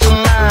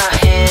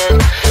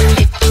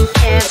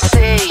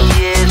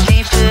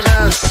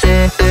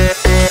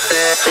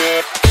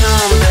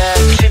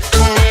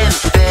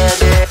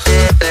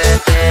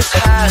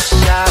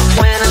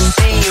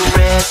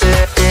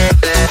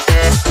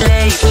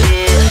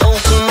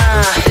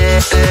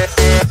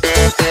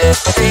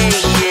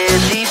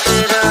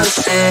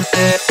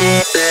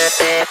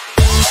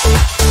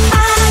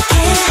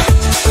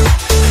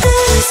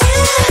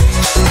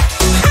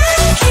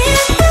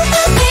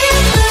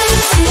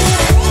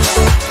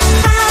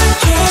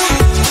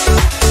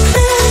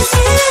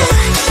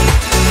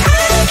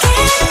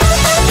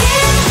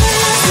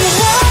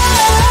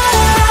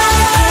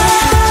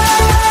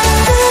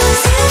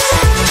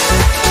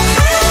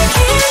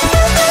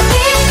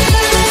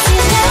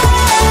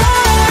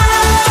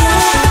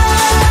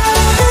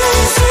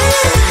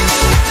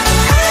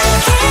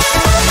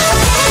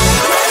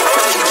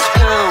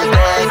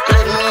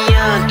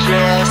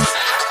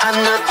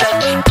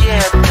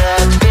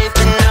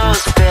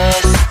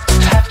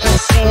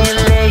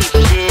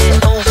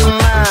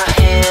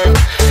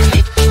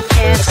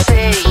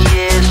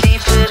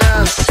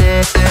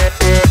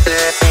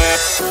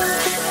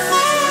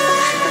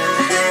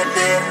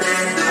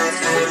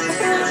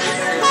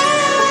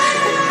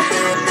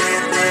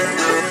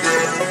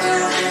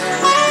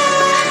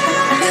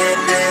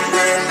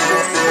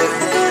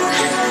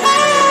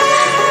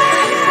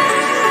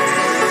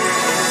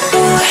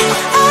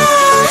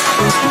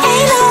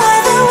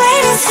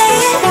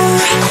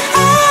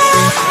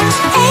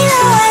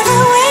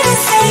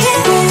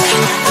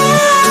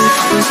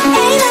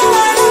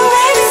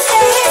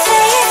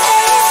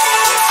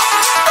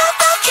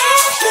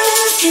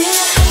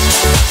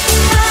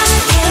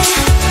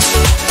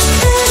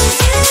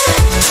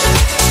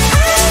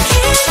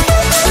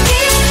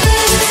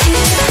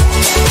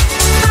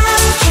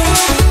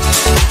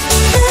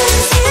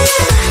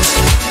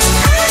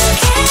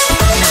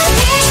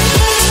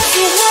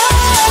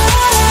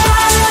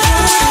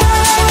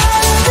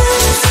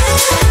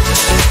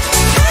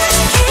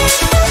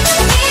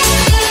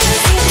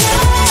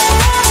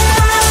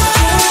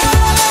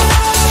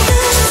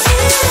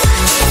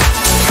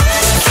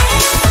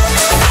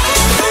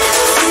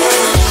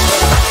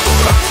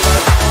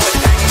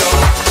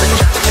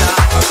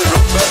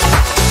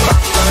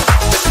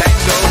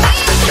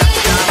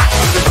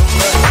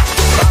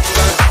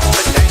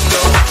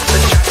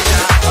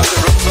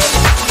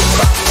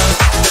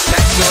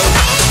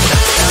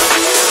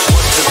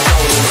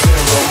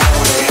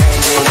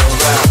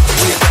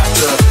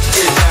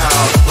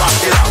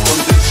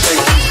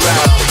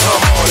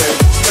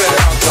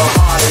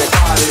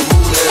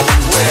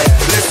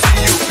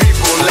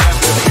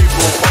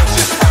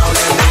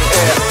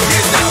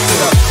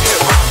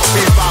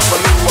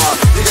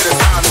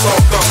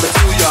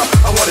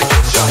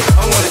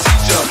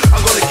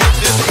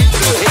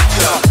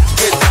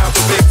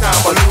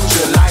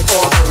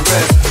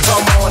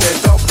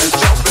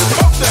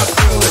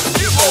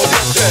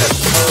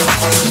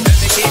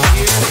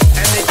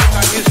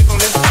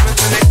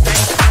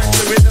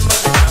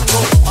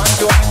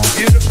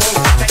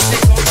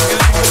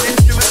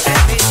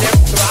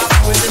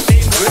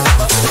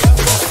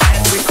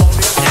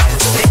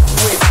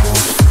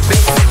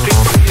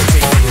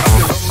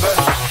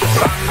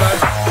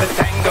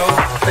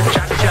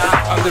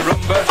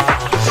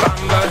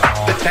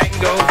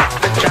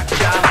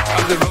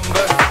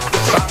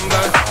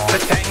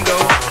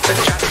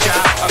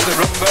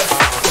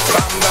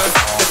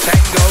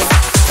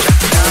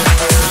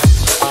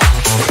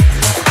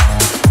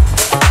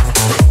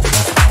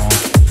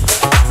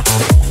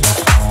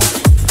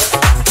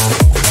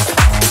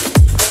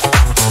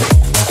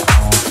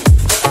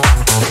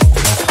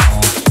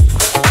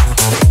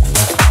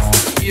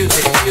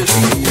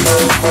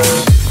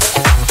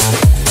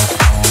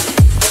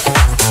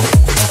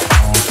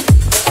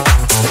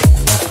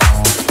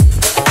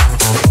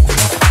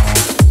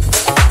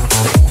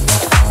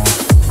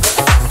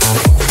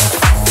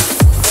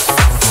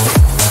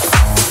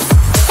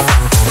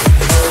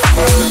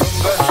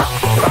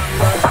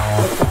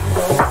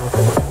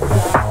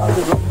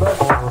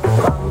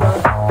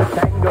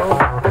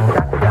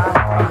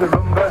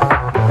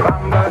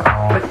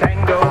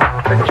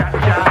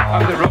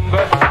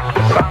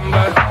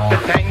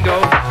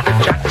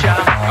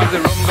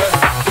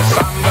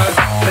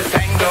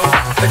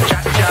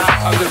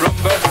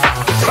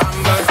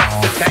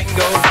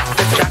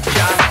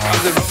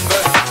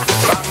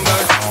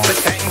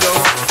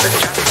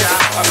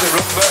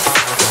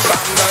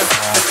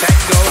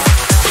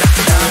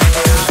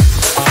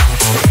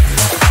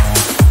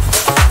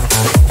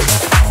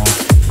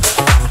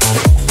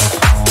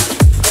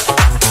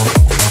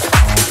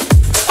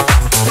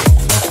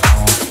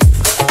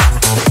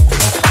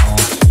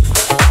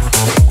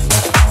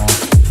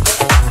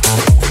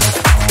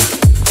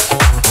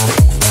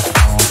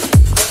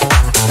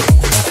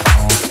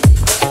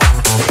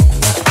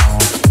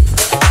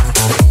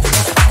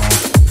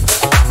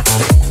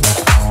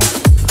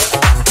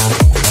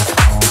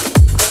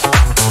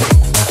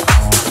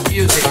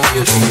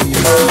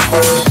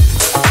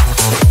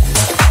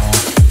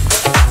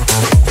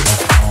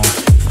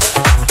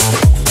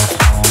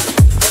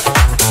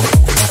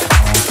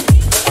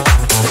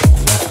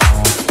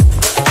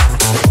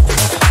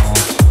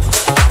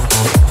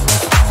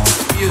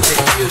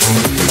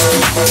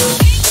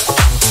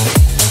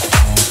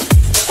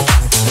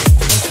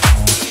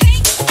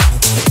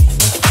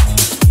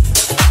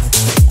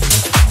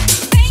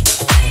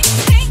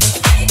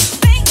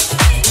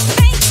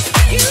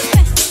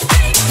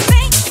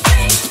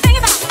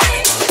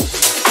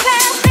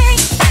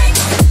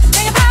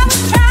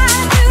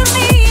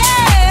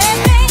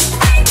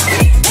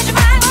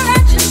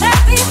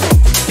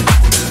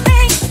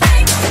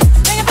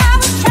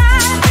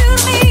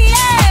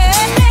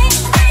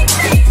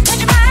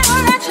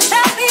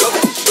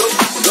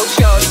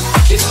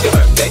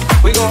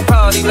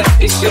 party like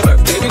it's your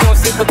birthday. We gon'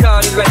 sip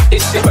Bacardi like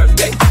it's your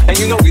birthday. And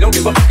you know we don't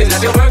give up, it's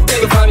not your birthday.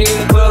 You find me in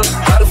the club,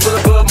 bottle full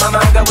of bug. Mama,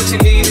 I got what you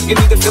need if you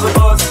need to feel the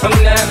buzz. I'm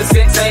into having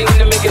sex, I ain't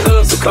into making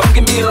love. So come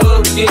give me a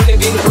hug, if you're into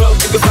getting rough.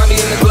 You can find me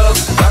in the club,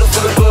 bottle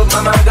full of bug.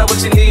 Mama, I got what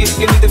you need if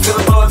you need to feel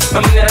the buzz.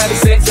 I'm into having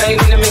sex, I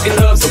ain't into making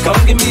love. So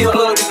come give me a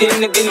hug, if you're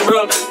into getting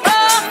rough.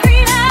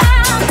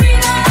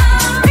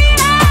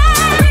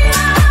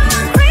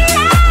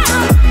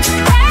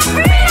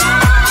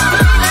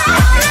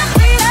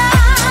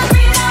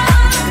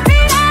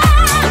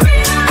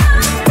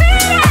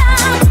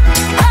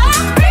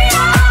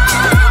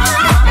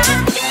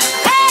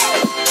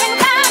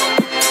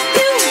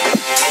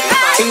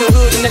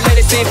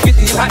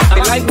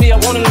 They like me, I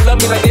want them to love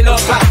me like they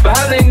love pop. But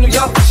I in New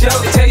York for sure,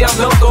 they tell you I'm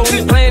local. When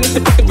you playing, if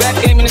they put the rap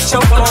game in the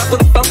choke on, I'm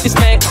fully focused,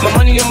 man. My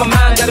money on my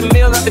mind, got a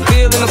meal out the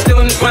deal, and I'm still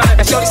in the grind.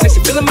 Now shorty says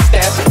she feeling my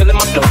style, she feeling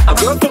my flow. I'm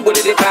girl from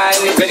Wooded, they buy,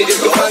 and they ready to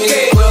go. Find me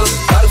in the club,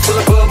 bottle full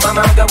of bug.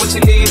 Mama, I got what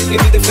you need, you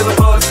need to feel the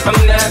buzz. I'm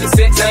into having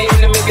sex, I ain't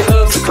into making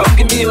love. So come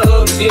give me a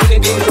hug, if you're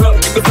into getting rough.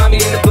 You can find me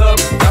in the club,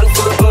 bottle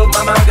full of bug.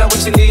 Mama, I got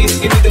what you need,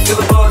 you need to feel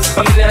the buzz.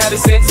 I'm into having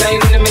sex, I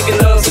ain't into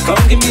making love. So come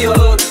give me a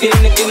hug, if you're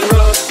into getting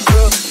rough.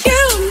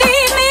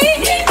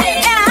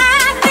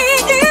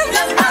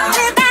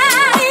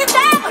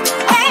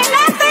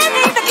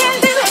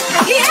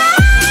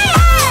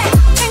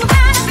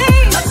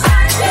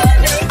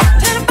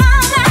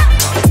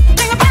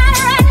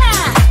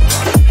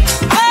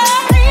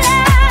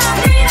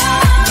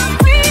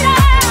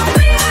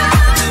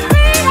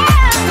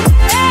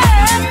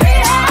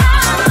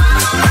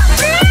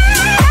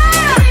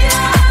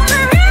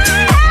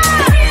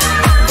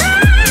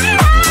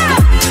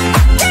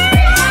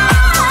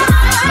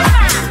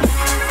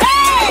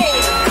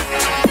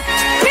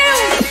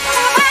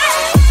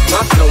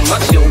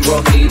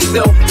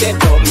 That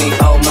brought me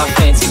all my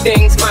fancy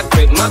things, my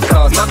crib, my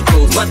cars, my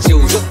clothes, my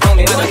shoes. Look on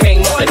me, I done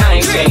came up and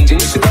I ain't changing.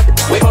 You should love it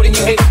way more than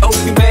you hate it. Oh,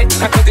 you bad?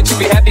 I think that you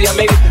be happy I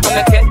made it. I'm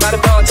that cat by the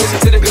bar,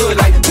 toasting to the good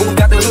life.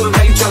 Moved out the hood,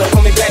 now you tryna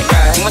pull me back,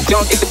 right? My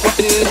junk get the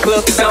pumping in the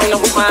club, cause I don't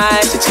know with my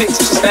eyes. Your chick,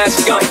 she's fast,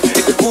 she's gone.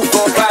 Hit the roof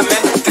on fire,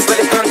 man. Just let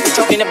it burn. You're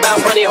talking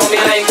about money, homie,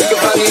 I ain't. You can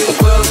find me in the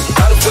club,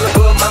 bottle full of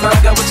bug. Mama, I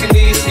got what you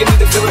need. You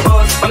need to feel the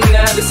buzz. I'm into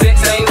having sex,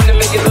 I ain't